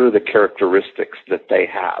the characteristics that they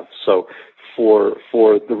have? So for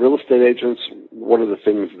the real estate agents, one of the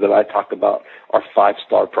things that I talk about are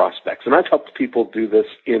 5-star prospects. And I've helped people do this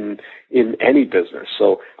in any business.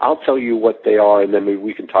 So I'll tell you what they are, and then maybe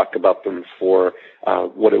we can talk about them for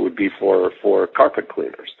what it would be for carpet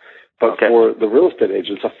cleaners. But okay. For the real estate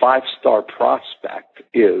agents, a 5-star prospect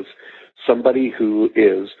is somebody who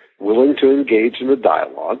is willing to engage in a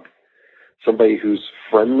dialogue, somebody who's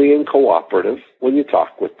friendly and cooperative when you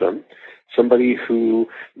talk with them, somebody who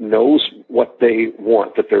knows what they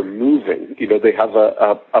want, that they're moving. They have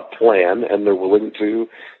a plan and they're willing to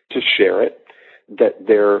share it, that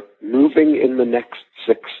they're moving in the next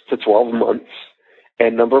 6 to 12 months,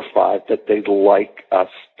 and number 5, that they'd like us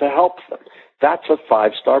to help them. That's a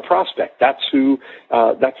 5-star prospect. That's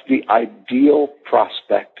the ideal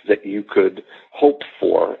prospect that you could hope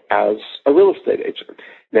for as a real estate agent.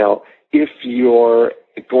 Now, if you're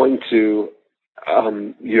going to,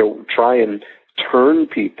 try and turn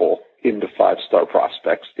people into 5-star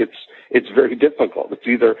prospects, it's very difficult. It's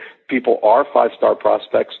either people are 5-star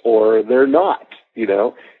prospects or they're not.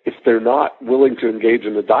 If they're not willing to engage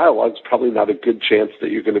in the dialogue, it's probably not a good chance that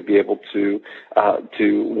you're going to be able to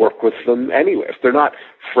work with them anyway. If they're not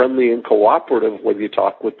friendly and cooperative when you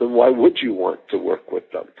talk with them, why would you want to work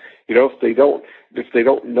with them? If they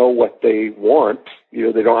don't know what they want, they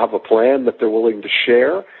don't have a plan that they're willing to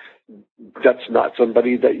share, that's not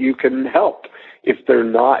somebody that you can help. If they're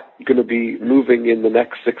not going to be moving in the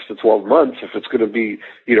next 6 to 12 months, if it's going to be,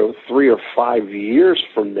 3 or 5 years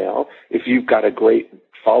from now, if you've got a great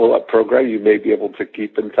follow-up program, you may be able to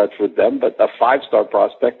keep in touch with them. But a 5-star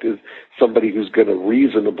prospect is somebody who's going to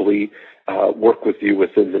reasonably work with you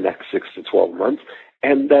within the next 6 to 12 months,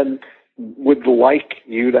 and then would like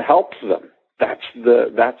you to help them. That's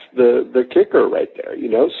the kicker right there,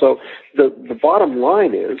 So the bottom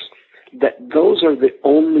line is that those are the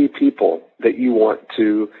only people that you want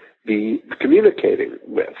to be communicating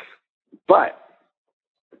with. But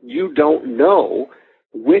you don't know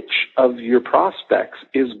which of your prospects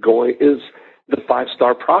is the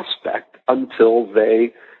 5-star prospect until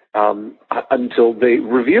they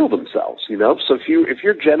reveal themselves, So if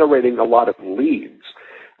you're generating a lot of leads,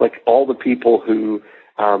 like all the people who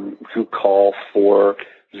call for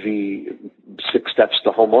the 6 Steps to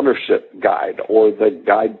Homeownership guide or the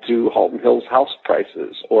guide to Halton Hills house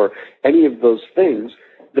prices or any of those things,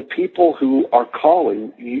 the people who are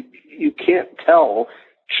calling, you can't tell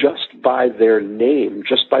just by their name,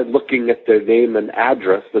 just by looking at their name and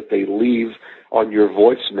address that they leave on your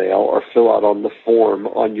voicemail or fill out on the form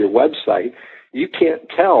on your website. You can't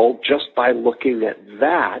tell just by looking at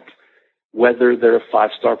that whether they're a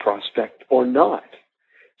 5-star prospect or not.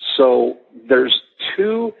 So there's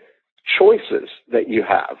 2 choices that you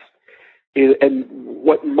have. And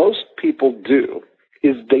what most people do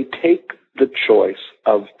is they take the choice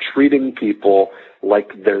of treating people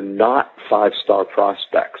like they're not 5-star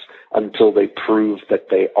prospects until they prove that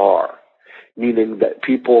they are, meaning that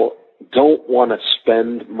people don't want to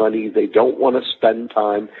spend money, they don't want to spend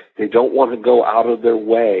time, they don't want to go out of their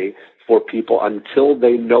way for people until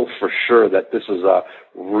they know for sure that this is a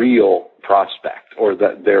real prospect or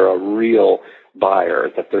that they're a real buyer,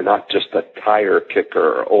 that they're not just a tire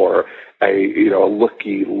kicker or a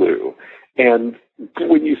looky-loo. And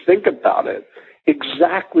when you think about it,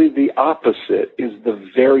 Exactly the opposite is the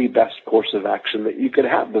very best course of action that you could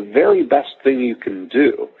have. The very best thing you can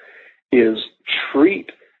do is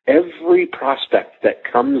treat every prospect that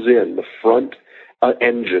comes in, the front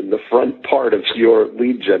engine, the front part of your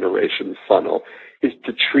lead generation funnel, is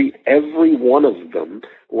to treat every one of them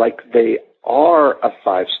like they are a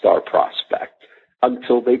 5-star prospect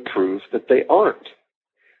until they prove that they aren't.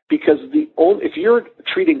 Because if you're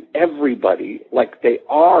treating everybody like they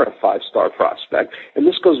are a 5-star prospect, and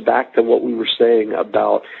this goes back to what we were saying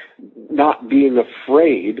about not being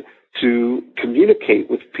afraid to communicate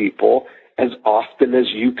with people as often as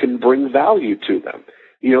you can bring value to them.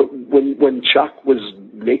 You know, when Chuck was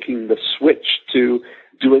making the switch to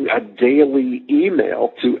doing a daily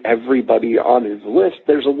email to everybody on his list,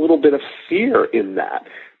 there's a little bit of fear in that,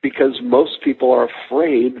 because most people are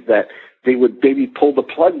afraid that they would maybe pull the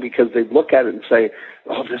plug because they'd look at it and say,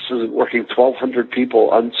 oh, this isn't working, 1,200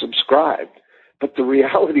 people unsubscribed. But the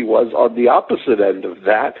reality was, on the opposite end of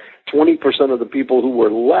that, 20% of the people who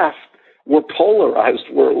were left were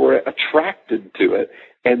polarized, were attracted to it,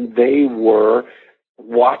 and they were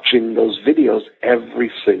watching those videos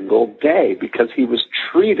every single day because he was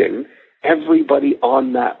treating everybody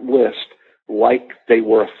on that list like they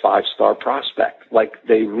were a 5-star prospect, like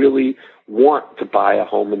they really want to buy a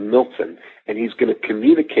home in Milton, and he's going to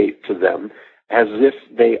communicate to them as if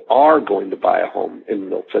they are going to buy a home in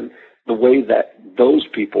Milton, the way that those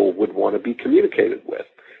people would want to be communicated with.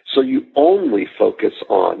 So you only focus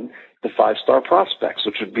on the 5-star prospects,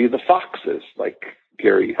 which would be the foxes, like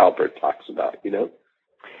Gary Halbert talks about, you know?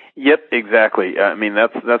 Yep, exactly. I mean,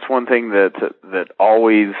 that's one thing that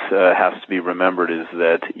always has to be remembered, is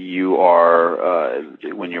that you are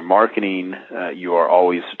when you're marketing, you are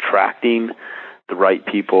always attracting the right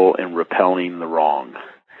people and repelling the wrong.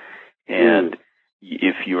 And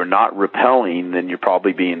if you're not repelling, then you're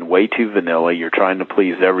probably being way too vanilla. You're trying to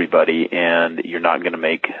please everybody, and you're not going to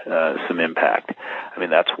make some impact. I mean,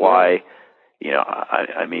 that's why. You know,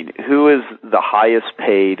 I mean, who is the highest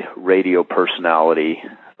paid radio personality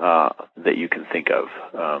that you can think of?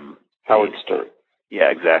 Howard Stern.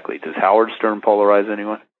 Yeah, exactly. Does Howard Stern polarize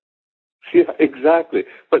anyone? Yeah, exactly.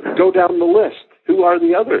 But go down the list. Who are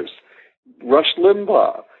the others? Rush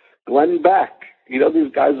Limbaugh, Glenn Beck. You know,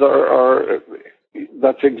 these guys are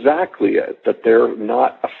that's exactly it, that they're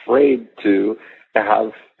not afraid to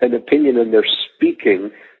have an opinion, and they're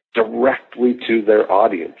speaking directly to their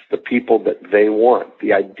audience, the people that they want.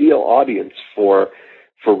 The ideal audience for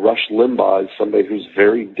Rush Limbaugh is somebody who's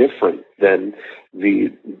very different than the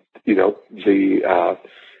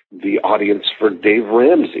audience for Dave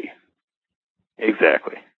Ramsey.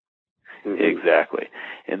 Exactly. Mm-hmm. Exactly.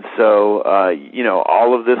 And so,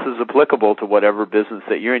 all of this is applicable to whatever business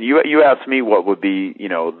that you're in. You asked me what would be,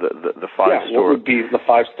 the 5-star. Yeah, what would be the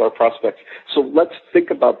 5-star prospects. So let's think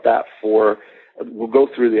about that we'll go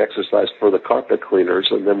through the exercise for the carpet cleaners,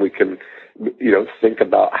 and then we can, think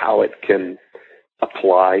about how it can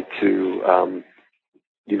apply to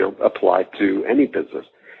any business.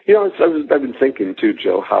 I've been thinking too,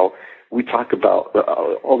 Joe, how we talk about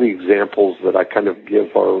all the examples that I kind of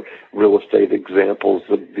give are real estate examples,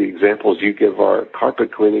 the examples you give are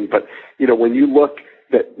carpet cleaning. But, when you look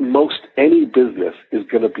that most any business is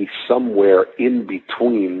going to be somewhere in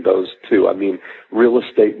between those two. I mean, real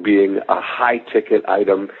estate being a high-ticket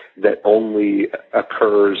item that only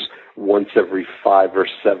occurs once every 5 or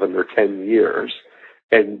 7 or 10 years,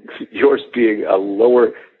 and yours being a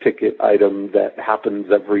lower-ticket item that happens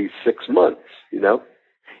every 6 months,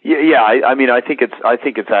 Yeah, I mean, I think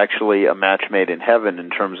it's actually a match made in heaven in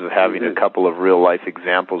terms of having a couple of real life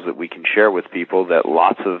examples that we can share with people that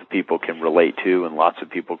lots of people can relate to and lots of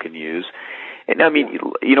people can use. And I mean,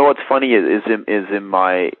 what's funny is in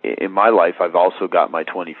my life, I've also got my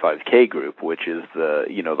 25K group, which is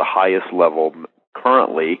the highest level.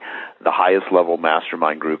 Currently, the highest level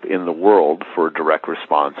mastermind group in the world for direct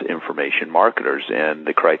response information marketers. And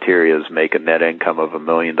the criteria is make a net income of $1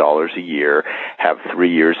 million a year, have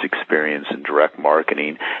 3 years experience in direct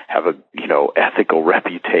marketing, have a, ethical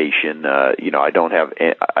reputation. I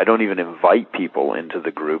don't even invite people into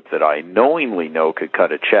the group that I knowingly know could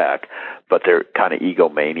cut a check, but they're kind of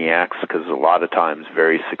egomaniacs, because a lot of times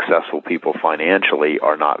very successful people financially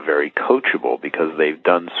are not very coachable because they've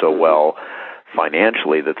done so well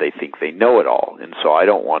financially that they think they know it all. And so I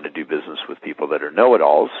don't want to do business with people that are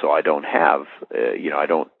know-it-alls, so I don't have, I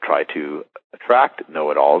don't try to attract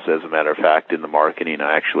know-it-alls. As a matter of fact, in the marketing,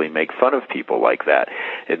 I actually make fun of people like that.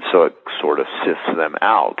 And so it sort of sifts them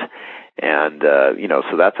out. And,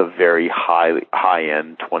 so that's a very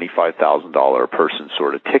high-end $25,000 a person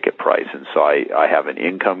sort of ticket price. And so I have an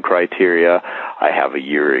income criteria, I have a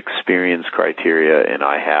year experience criteria, and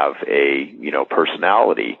I have a,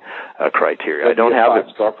 personality criteria. I don't have a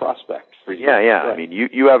 5-star prospect for you. Yeah. Right. I mean,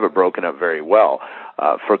 you have it broken up very well.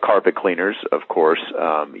 For carpet cleaners, of course,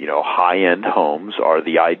 high-end homes are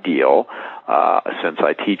the ideal, since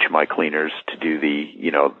I teach my cleaners to do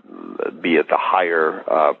be at the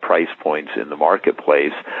higher price points in the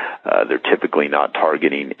marketplace. They're typically not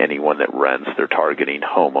targeting anyone that rents. They're targeting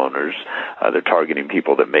homeowners. They're targeting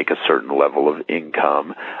people that make a certain level of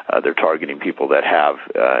income. They're targeting people that have,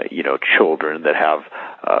 children that have,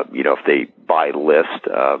 if they buy list,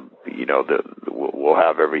 we'll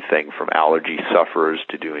have everything from allergy sufferers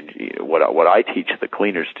to doing what I teach the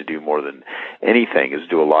cleaners to do more than anything is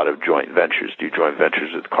do a lot of joint ventures. Do joint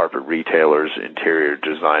ventures with carpet retailers, interior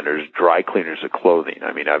designers, dry cleaners of clothing.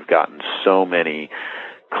 I mean, I've gotten so many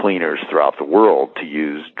cleaners throughout the world to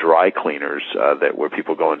use dry cleaners where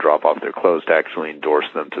people go and drop off their clothes to actually endorse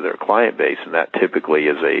them to their client base, and that typically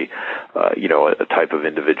is a type of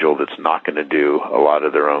individual that's not going to do a lot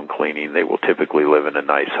of their own cleaning. They will typically live in a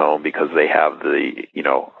nice home because they have the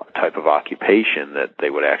type of occupation that they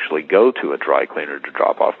would actually go to a dry cleaner to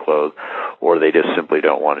drop off clothes, or they just simply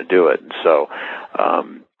don't want to do it. And so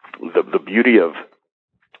the beauty of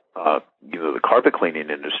the carpet cleaning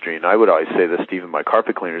industry, and I would always say this to even my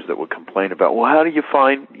carpet cleaners that would complain about, well, how do you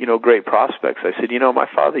find, great prospects? I said, my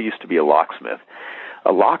father used to be a locksmith.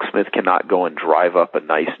 A locksmith cannot go and drive up a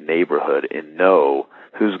nice neighborhood and know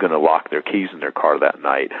who's going to lock their keys in their car that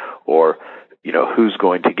night, or, who's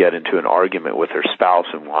going to get into an argument with their spouse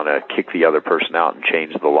and want to kick the other person out and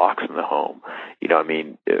change the locks in the home.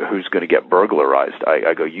 Who's going to get burglarized?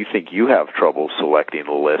 I go, you think you have trouble selecting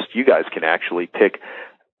a list? You guys can actually pick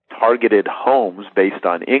targeted homes based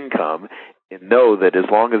on income and know that as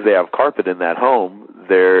long as they have carpet in that home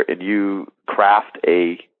and you craft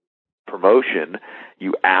a promotion,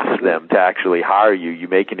 you ask them to actually hire you, you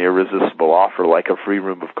make an irresistible offer like a free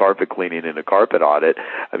room of carpet cleaning and a carpet audit.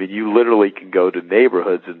 I mean, you literally can go to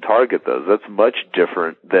neighborhoods and target those. That's much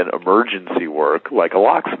different than emergency work like a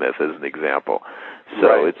locksmith as an example. So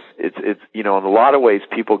right. it's in a lot of ways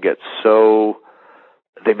people get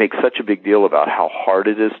they make such a big deal about how hard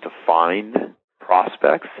it is to find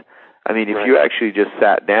prospects. I mean, if you actually just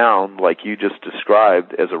sat down like you just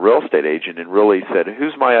described as a real estate agent and really said,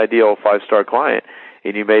 who's my ideal 5-star client?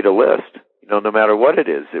 And you made a list, no matter what it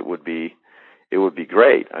is, it would be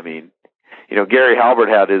great. I mean, Gary Halbert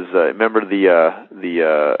had his, remember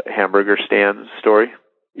the hamburger stand story?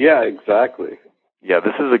 Yeah, exactly. Yeah,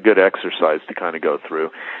 this is a good exercise to kind of go through.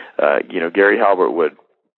 Gary Halbert would,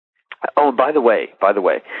 oh, and by the way,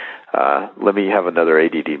 let me have another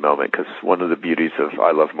ADD moment, because one of the beauties of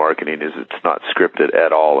I Love Marketing is it's not scripted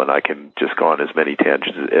at all, and I can just go on as many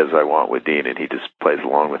tangents as I want with Dean, and he just plays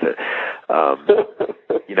along with it.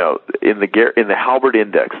 In the Halbert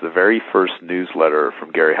Index, the very first newsletter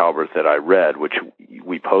from Gary Halbert that I read, which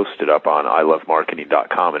we posted up on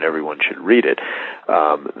ilovemarketing.com, and everyone should read it,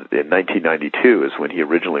 in 1992 is when he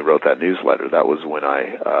originally wrote that newsletter. That was when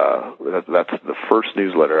that's the first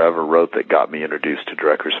newsletter I ever wrote that got me introduced to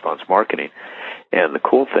direct response marketing. And the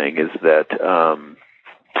cool thing is that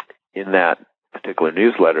in that particular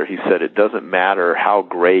newsletter, he said it doesn't matter how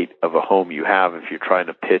great of a home you have if you're trying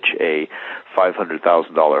to pitch a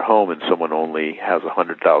 $500,000 home and someone only has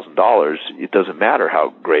 $100,000. It doesn't matter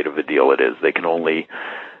how great of a deal it is. They can only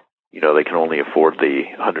afford the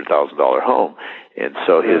 $100,000 home. And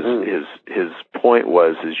so his point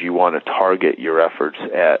was you want to target your efforts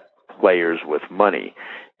at players with money.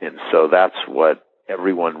 And so that's what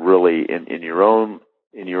everyone really in your own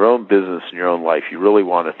business, in your own life, you really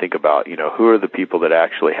want to think about, who are the people that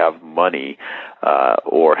actually have money,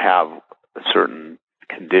 or have certain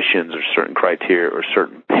conditions or certain criteria or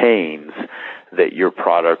certain pains that your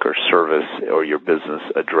product or service or your business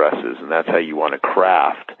addresses. And that's how you want to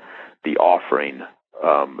craft the offering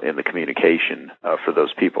and the communication for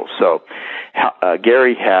those people. So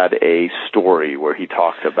Gary had a story where he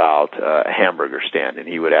talked about a hamburger stand, and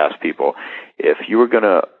he would ask people, if you were going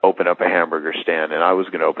to open up a hamburger stand and I was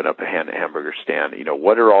going to open up a hamburger stand,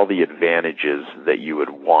 what are all the advantages that you would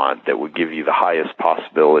want that would give you the highest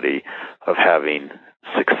possibility of having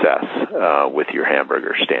success with your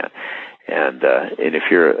hamburger stand? And if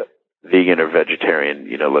you're vegan or vegetarian,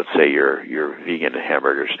 let's say you're vegan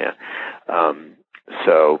hamburger stand.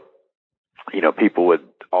 So people would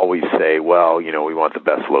always say, well, we want the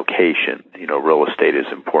best location. Real estate is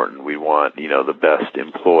important. We want, the best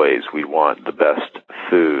employees. We want the best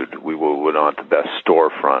food. We would want the best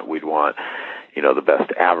storefront. We'd want, the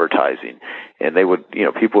best advertising. And they would,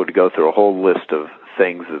 people would go through a whole list of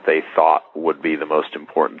things that they thought would be the most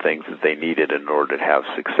important things that they needed in order to have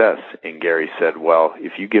success. And Gary said, well,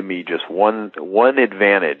 if you give me just one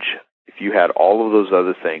advantage, if you had all of those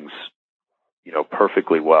other things,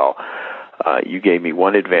 perfectly well, you gave me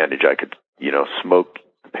one advantage, I could, smoke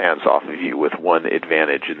the pants off of you with one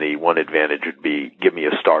advantage, and the one advantage would be give me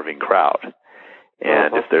a starving crowd.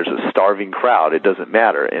 And if there's a starving crowd, it doesn't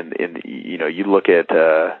matter. And you look at,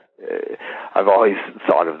 I've always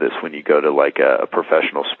thought of this when you go to like a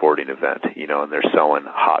professional sporting event, and they're selling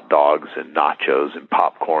hot dogs and nachos and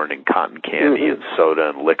popcorn and cotton candy and soda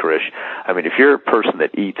and licorice. I mean, if you're a person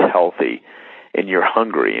that eats healthy and you're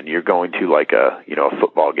hungry and you're going to like a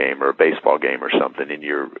football game or a baseball game or something, and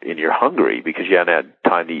you're hungry because you haven't had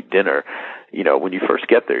time to eat dinner, when you first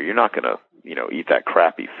get there, you're not going to eat that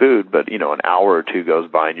crappy food, but, an hour or two goes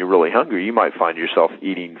by and you're really hungry, you might find yourself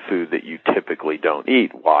eating food that you typically don't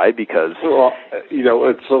eat. Why? Because... Well,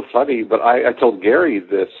 it's so funny, but I told Gary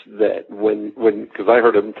this, that because I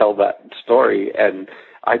heard him tell that story, and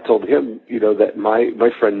I told him, that my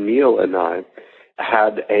friend Neil and I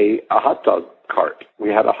had a hot dog cart. We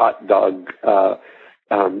had a hot dog cart,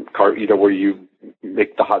 where you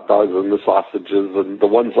make the hot dogs and the sausages and the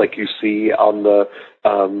ones like you see on the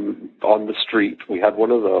street. We had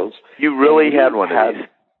one of those. You really had one of these?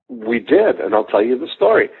 We did, and I'll tell you the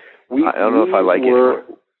story. I don't know if I like it anymore.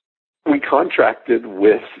 We contracted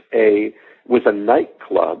with a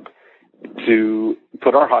nightclub to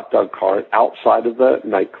put our hot dog cart outside of the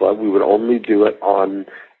nightclub. We would only do it on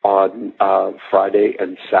Friday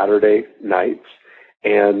and Saturday nights,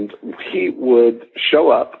 and we would show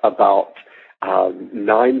up about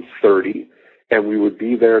 9:30, and we would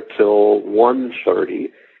be there till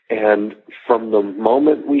 1:30. And from the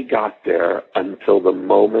moment we got there until the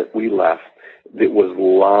moment we left, it was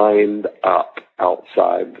lined up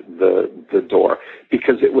outside the door,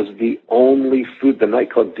 because it was the only food. The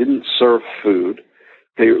nightclub didn't serve food.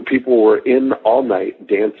 People were in all night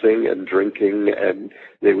dancing and drinking, and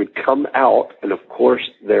they would come out, and of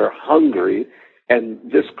course they're hungry. And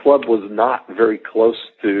this club was not very close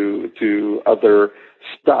to other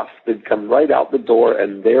stuff. They'd come right out the door,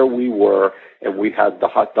 and there we were, and we had the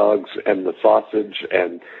hot dogs and the sausage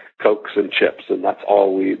and Cokes and chips, and that's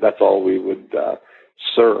all we would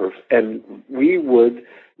serve. And we would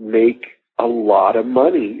make a lot of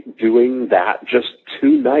money doing that just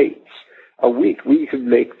 2 nights a week. We could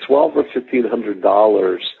make $1,200 or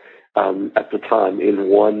 $1,500 at the time in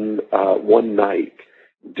one night,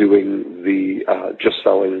 doing just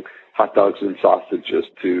selling hot dogs and sausages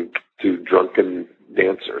to drunken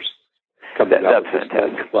dancers coming out of this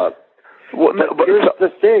club. Well, but here's the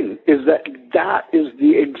thing: is that is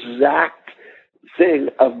the exact thing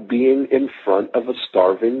of being in front of a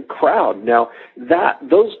starving crowd. Now,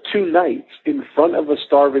 those 2 nights in front of a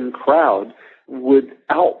starving crowd would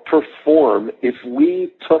outperform if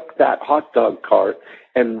we took that hot dog cart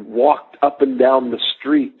and walked up and down the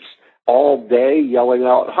streets all day yelling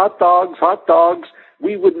out hot dogs, hot dogs.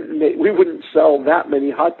 We wouldn't sell that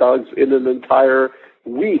many hot dogs in an entire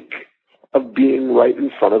week of being right in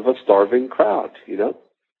front of a starving crowd, Well,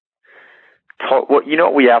 you know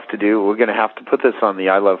what we have to do? We're going to have to put this on the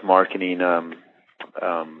I Love Marketing,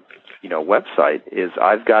 website. Is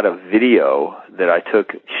I've got a video that I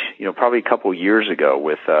took, probably a couple years ago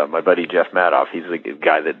with my buddy Jeff Madoff. He's the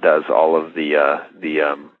guy that does all of the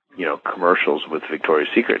commercials with Victoria's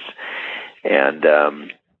Secrets, and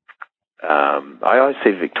I always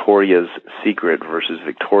say Victoria's Secret versus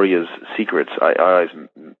Victoria's Secrets. I always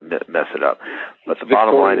mess it up, but the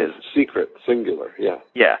bottom line is Secret, singular. Yeah.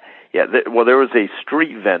 Well, there was a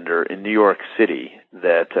street vendor in New York City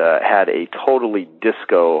that had a totally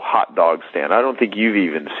disco hot dog stand. I don't think you've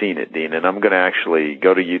even seen it, Dean, and I'm going to actually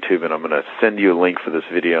go to YouTube, and I'm going to send you a link for this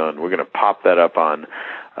video, and we're going to pop that up on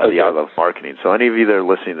the I Love Marketing. So any of you that are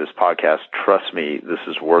listening to this podcast, trust me, this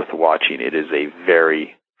is worth watching. It is a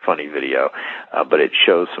very funny video, but it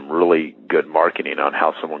shows some really good marketing on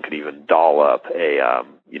how someone could even doll up a,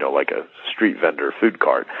 like a street vendor food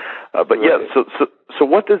cart. But right. So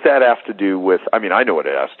what does that have to do with, I know what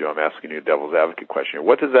it has to do. I'm asking you a devil's advocate question here.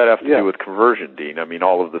 What does that have to do with conversion, Dean?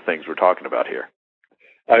 All of the things we're talking about here.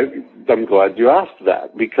 I'm glad you asked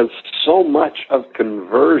that, because so much of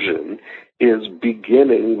conversion is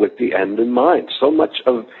beginning with the end in mind. So much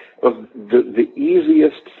of the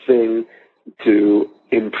easiest thing to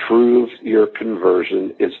improve your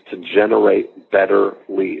conversion is to generate better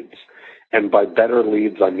leads. And by better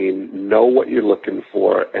leads, I mean know what you're looking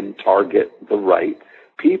for and target the right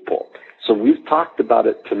people. So we've talked about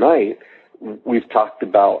it tonight. we've talked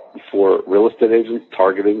about for real estate agents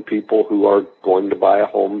targeting people who are going to buy a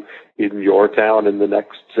home in your town in the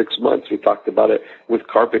next 6 months. We talked about it with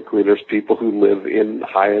carpet cleaners, people who live in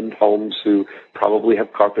high-end homes who probably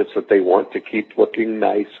have carpets that they want to keep looking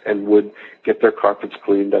nice and would get their carpets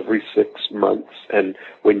cleaned every 6 months. And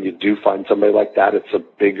when you do find somebody like that, it's a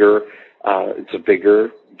bigger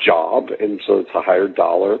job, and so it's a higher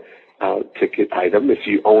dollar ticket item. If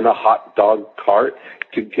you own a hot dog cart,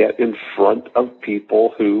 to get in front of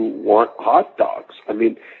people who want hot dogs. I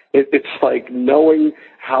mean, it's like knowing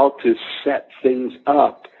how to set things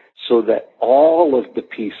up so that all of the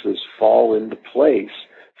pieces fall into place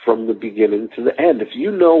from the beginning to the end. If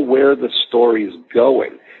you know where the story's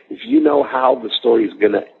going, if you know how the story's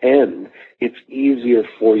going to end, it's easier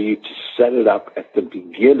for you to set it up at the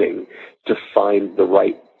beginning to find the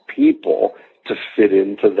right people to fit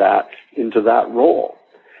into that role.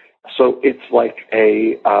 So it's like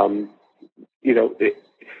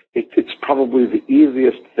it's probably the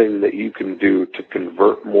easiest thing that you can do to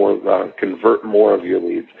convert more of your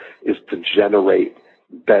leads is to generate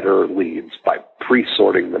better leads by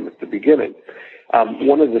pre-sorting them at the beginning.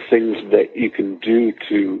 One of the things that you can do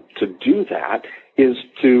to do that is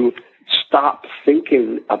to stop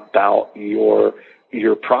thinking about your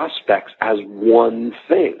prospects as one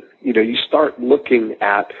thing. You start looking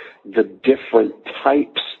at the different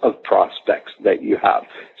types of prospects that you have.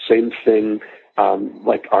 Same thing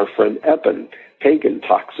like our friend Eben Pagan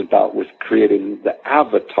talks about with creating the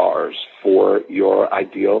avatars for your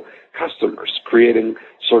ideal customers, creating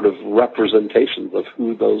sort of representations of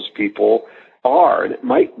who those people are. And it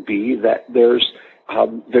might be that there's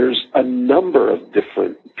a number of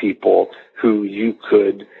different people who you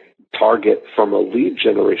could target from a lead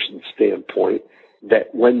generation standpoint,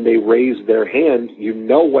 that when they raise their hand, you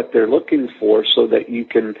know what they're looking for so that you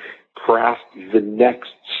can craft the next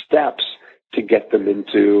steps to get them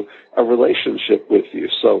into a relationship with you.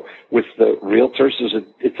 So with the realtors,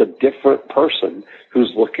 it's a different person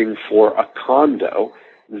who's looking for a condo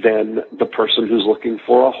than the person who's looking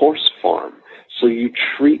for a horse farm. So you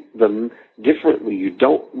treat them differently. You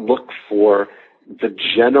don't look for the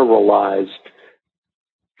generalized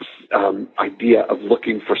idea of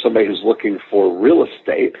looking for somebody who's looking for real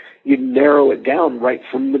estate. You narrow it down right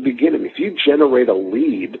from the beginning. If you generate a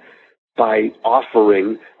lead by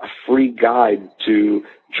offering a free guide to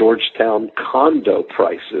Georgetown condo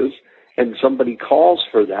prices and somebody calls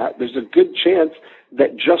for that, there's a good chance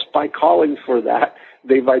that just by calling for that,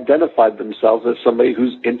 they've identified themselves as somebody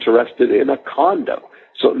who's interested in a condo.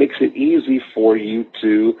 So it makes it easy for you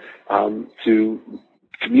to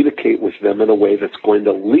communicate with them in a way that's going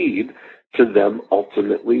to lead to them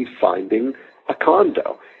ultimately finding a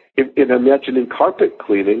condo. And imagine in carpet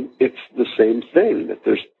cleaning, it's the same thing, that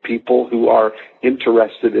there's people who are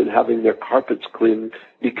interested in having their carpets cleaned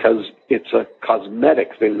because it's a cosmetic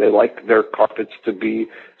thing. They like their carpets to be,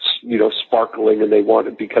 sparkling, and they want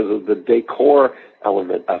it because of the decor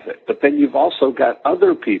element of it. But then you've also got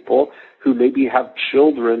other people who maybe have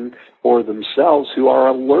children or themselves who are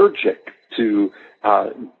allergic to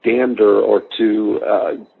dander or to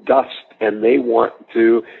dust, and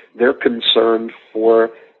they're concerned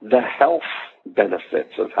for the health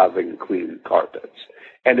benefits of having clean carpets.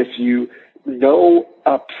 And if you know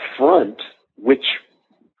up front which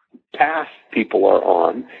path people are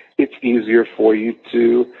on, it's easier for you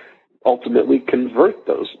to ultimately convert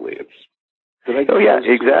those leads.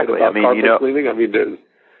 Exactly. Carpet cleaning?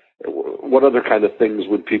 What other kind of things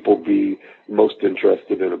would people be most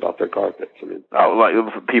interested in about their carpets? Like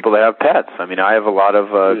people that have pets. I have a lot of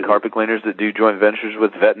carpet cleaners that do joint ventures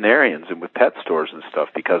with veterinarians and with pet stores and stuff,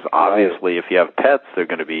 because obviously if you have pets, they're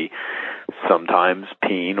going to be sometimes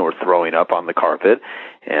peeing or throwing up on the carpet,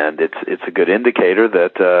 and it's a good indicator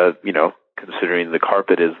that, considering the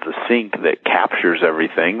carpet is the sink that captures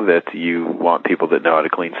everything, that you want people that know how to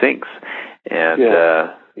clean sinks. And,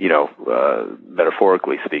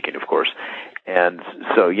 metaphorically speaking, of course. And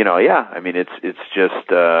so, it's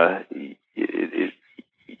just,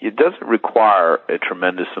 it doesn't require a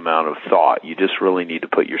tremendous amount of thought. You just really need to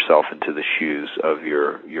put yourself into the shoes of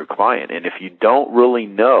your client. And if you don't really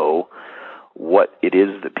know what it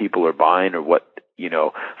is that people are buying, or what,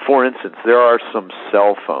 for instance, there are some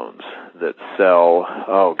cell phones that sell,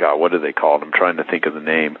 what are they called? I'm trying to think of the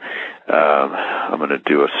name. I'm going to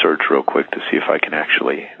do a search real quick to see if I can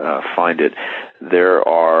actually find it. There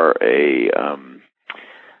are a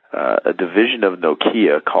division of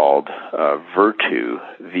Nokia called Vertu,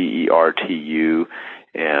 Vertu,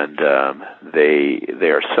 and they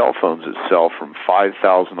are cell phones that sell from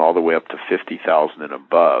 $5,000 all the way up to $50,000 and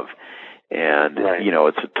above. And,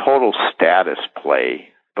 it's a total status play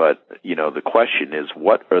But, the question is,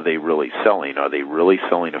 what are they really selling? Are they really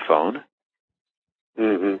selling a phone?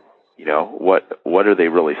 Mm-hmm. What are they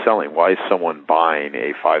really selling? Why is someone buying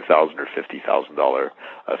a $5,000 or $50,000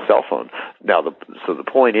 cell phone? Now, so the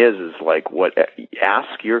point is like,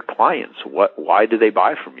 ask your clients, why do they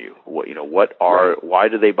buy from you? Why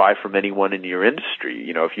do they buy from anyone in your industry?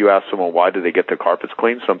 If you ask someone, why do they get their carpets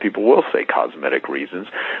cleaned? Some people will say cosmetic reasons.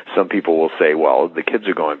 Some people will say, well, the kids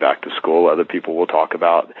are going back to school. Other people will talk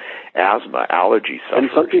about asthma, allergy sufferers.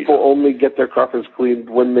 And some people only get their carpets cleaned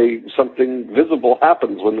when something visible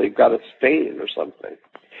happens, when they've got a stain or something.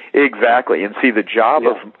 Exactly. And see, the job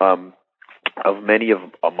of many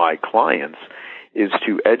of my clients is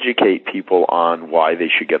to educate people on why they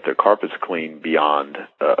should get their carpets cleaned beyond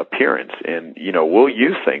appearance. And, we'll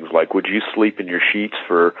use things like, would you sleep in your sheets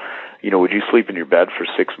would you sleep in your bed for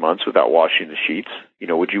 6 months without washing the sheets?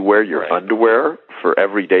 Would you wear your underwear for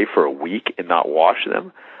every day for a week and not wash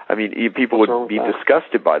them? I mean, people would be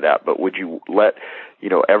disgusted by that, but would you let,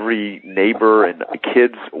 every neighbor and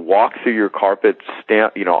kids walk through your carpet,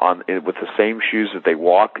 with the same shoes that they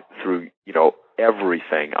walk through,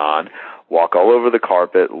 everything on, walk all over the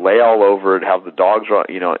carpet, lay all over it, have the dogs run,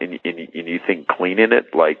 and you think cleaning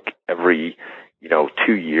it like every,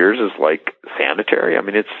 2 years is like sanitary? I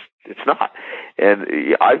mean, it's not. And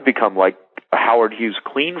I've become like a Howard Hughes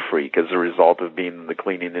clean freak as a result of being in the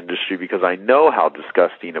cleaning industry, because I know how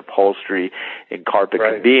disgusting upholstery and carpet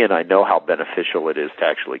can be, and I know how beneficial it is to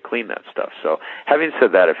actually clean that stuff. So having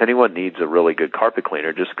said that, if anyone needs a really good carpet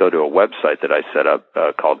cleaner, just go to a website that I set up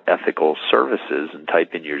called Ethical Services and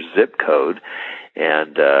type in your zip code.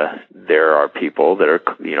 And there are people that are,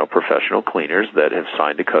 professional cleaners that have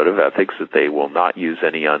signed a code of ethics that they will not use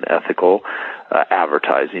any unethical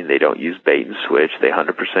advertising. They don't use bait and switch. They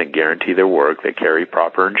 100% guarantee their work. They carry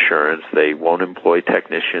proper insurance. They won't employ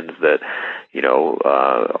technicians that,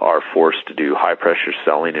 are forced to do high-pressure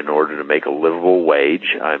selling in order to make a livable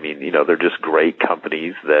wage. I mean, they're just great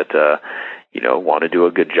companies that, want to do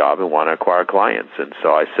a good job and want to acquire clients. And so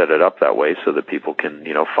I set it up that way so that people can,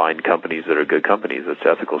 find companies that are good companies. It's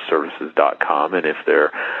ethicalservices.com. And if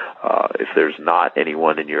there's not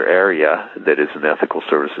anyone in your area that is an Ethical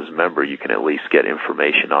Services member, you can at least get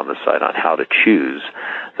information on the site on how to choose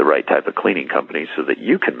the right type of cleaning company so that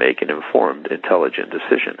you can make an informed, intelligent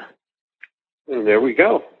decision. And there we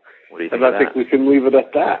go. What do you think and I think we can leave it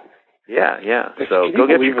at that. Yeah. So go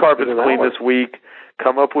get your carpets cleaned this week.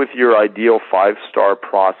 Come up with your ideal 5-star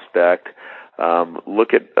prospect.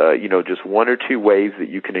 Look at, just 1 or 2 ways that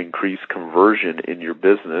you can increase conversion in your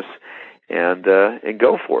business, and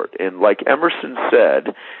go for it. And like Emerson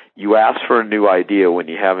said, you ask for a new idea when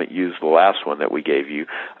you haven't used the last one that we gave you.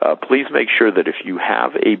 Please make sure that if you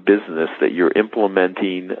have a business that you're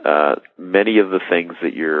implementing many of the things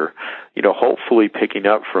that you're, hopefully picking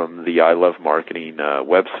up from the I Love Marketing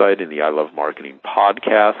website and the I Love Marketing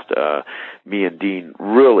podcast. Me and Dean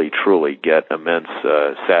really, truly get immense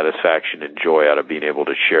satisfaction and joy out of being able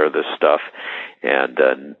to share this stuff,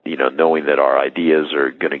 and knowing that our ideas are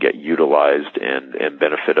going to get utilized and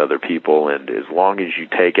benefit other people. And as long as you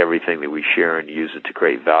take everything that we share and use it to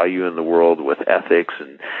create value in the world with ethics,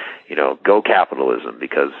 and go capitalism,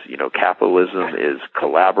 because capitalism is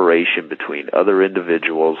collaboration between other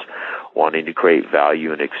individuals wanting to create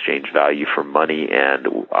value and exchange value for money, and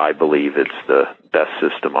I believe it's the best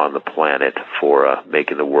system on the planet for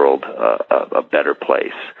making the world a better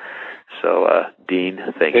place. So, Dean,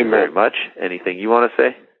 thank you very much. Anything you want to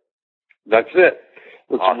say? That's it.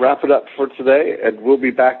 Let's wrap it up for today, and we'll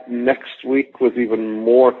be back next week with even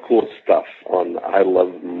more cool stuff on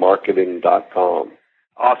ilovemarketing.com.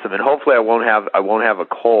 Awesome, and hopefully I won't have a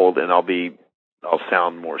cold, and I'll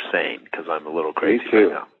sound more sane because I'm a little crazy right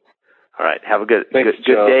now. All right, have a good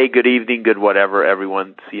day, good evening, good whatever,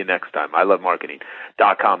 everyone. See you next time.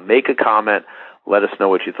 ilovemarketing.com. Make a comment. Let us know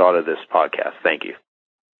what you thought of this podcast. Thank you.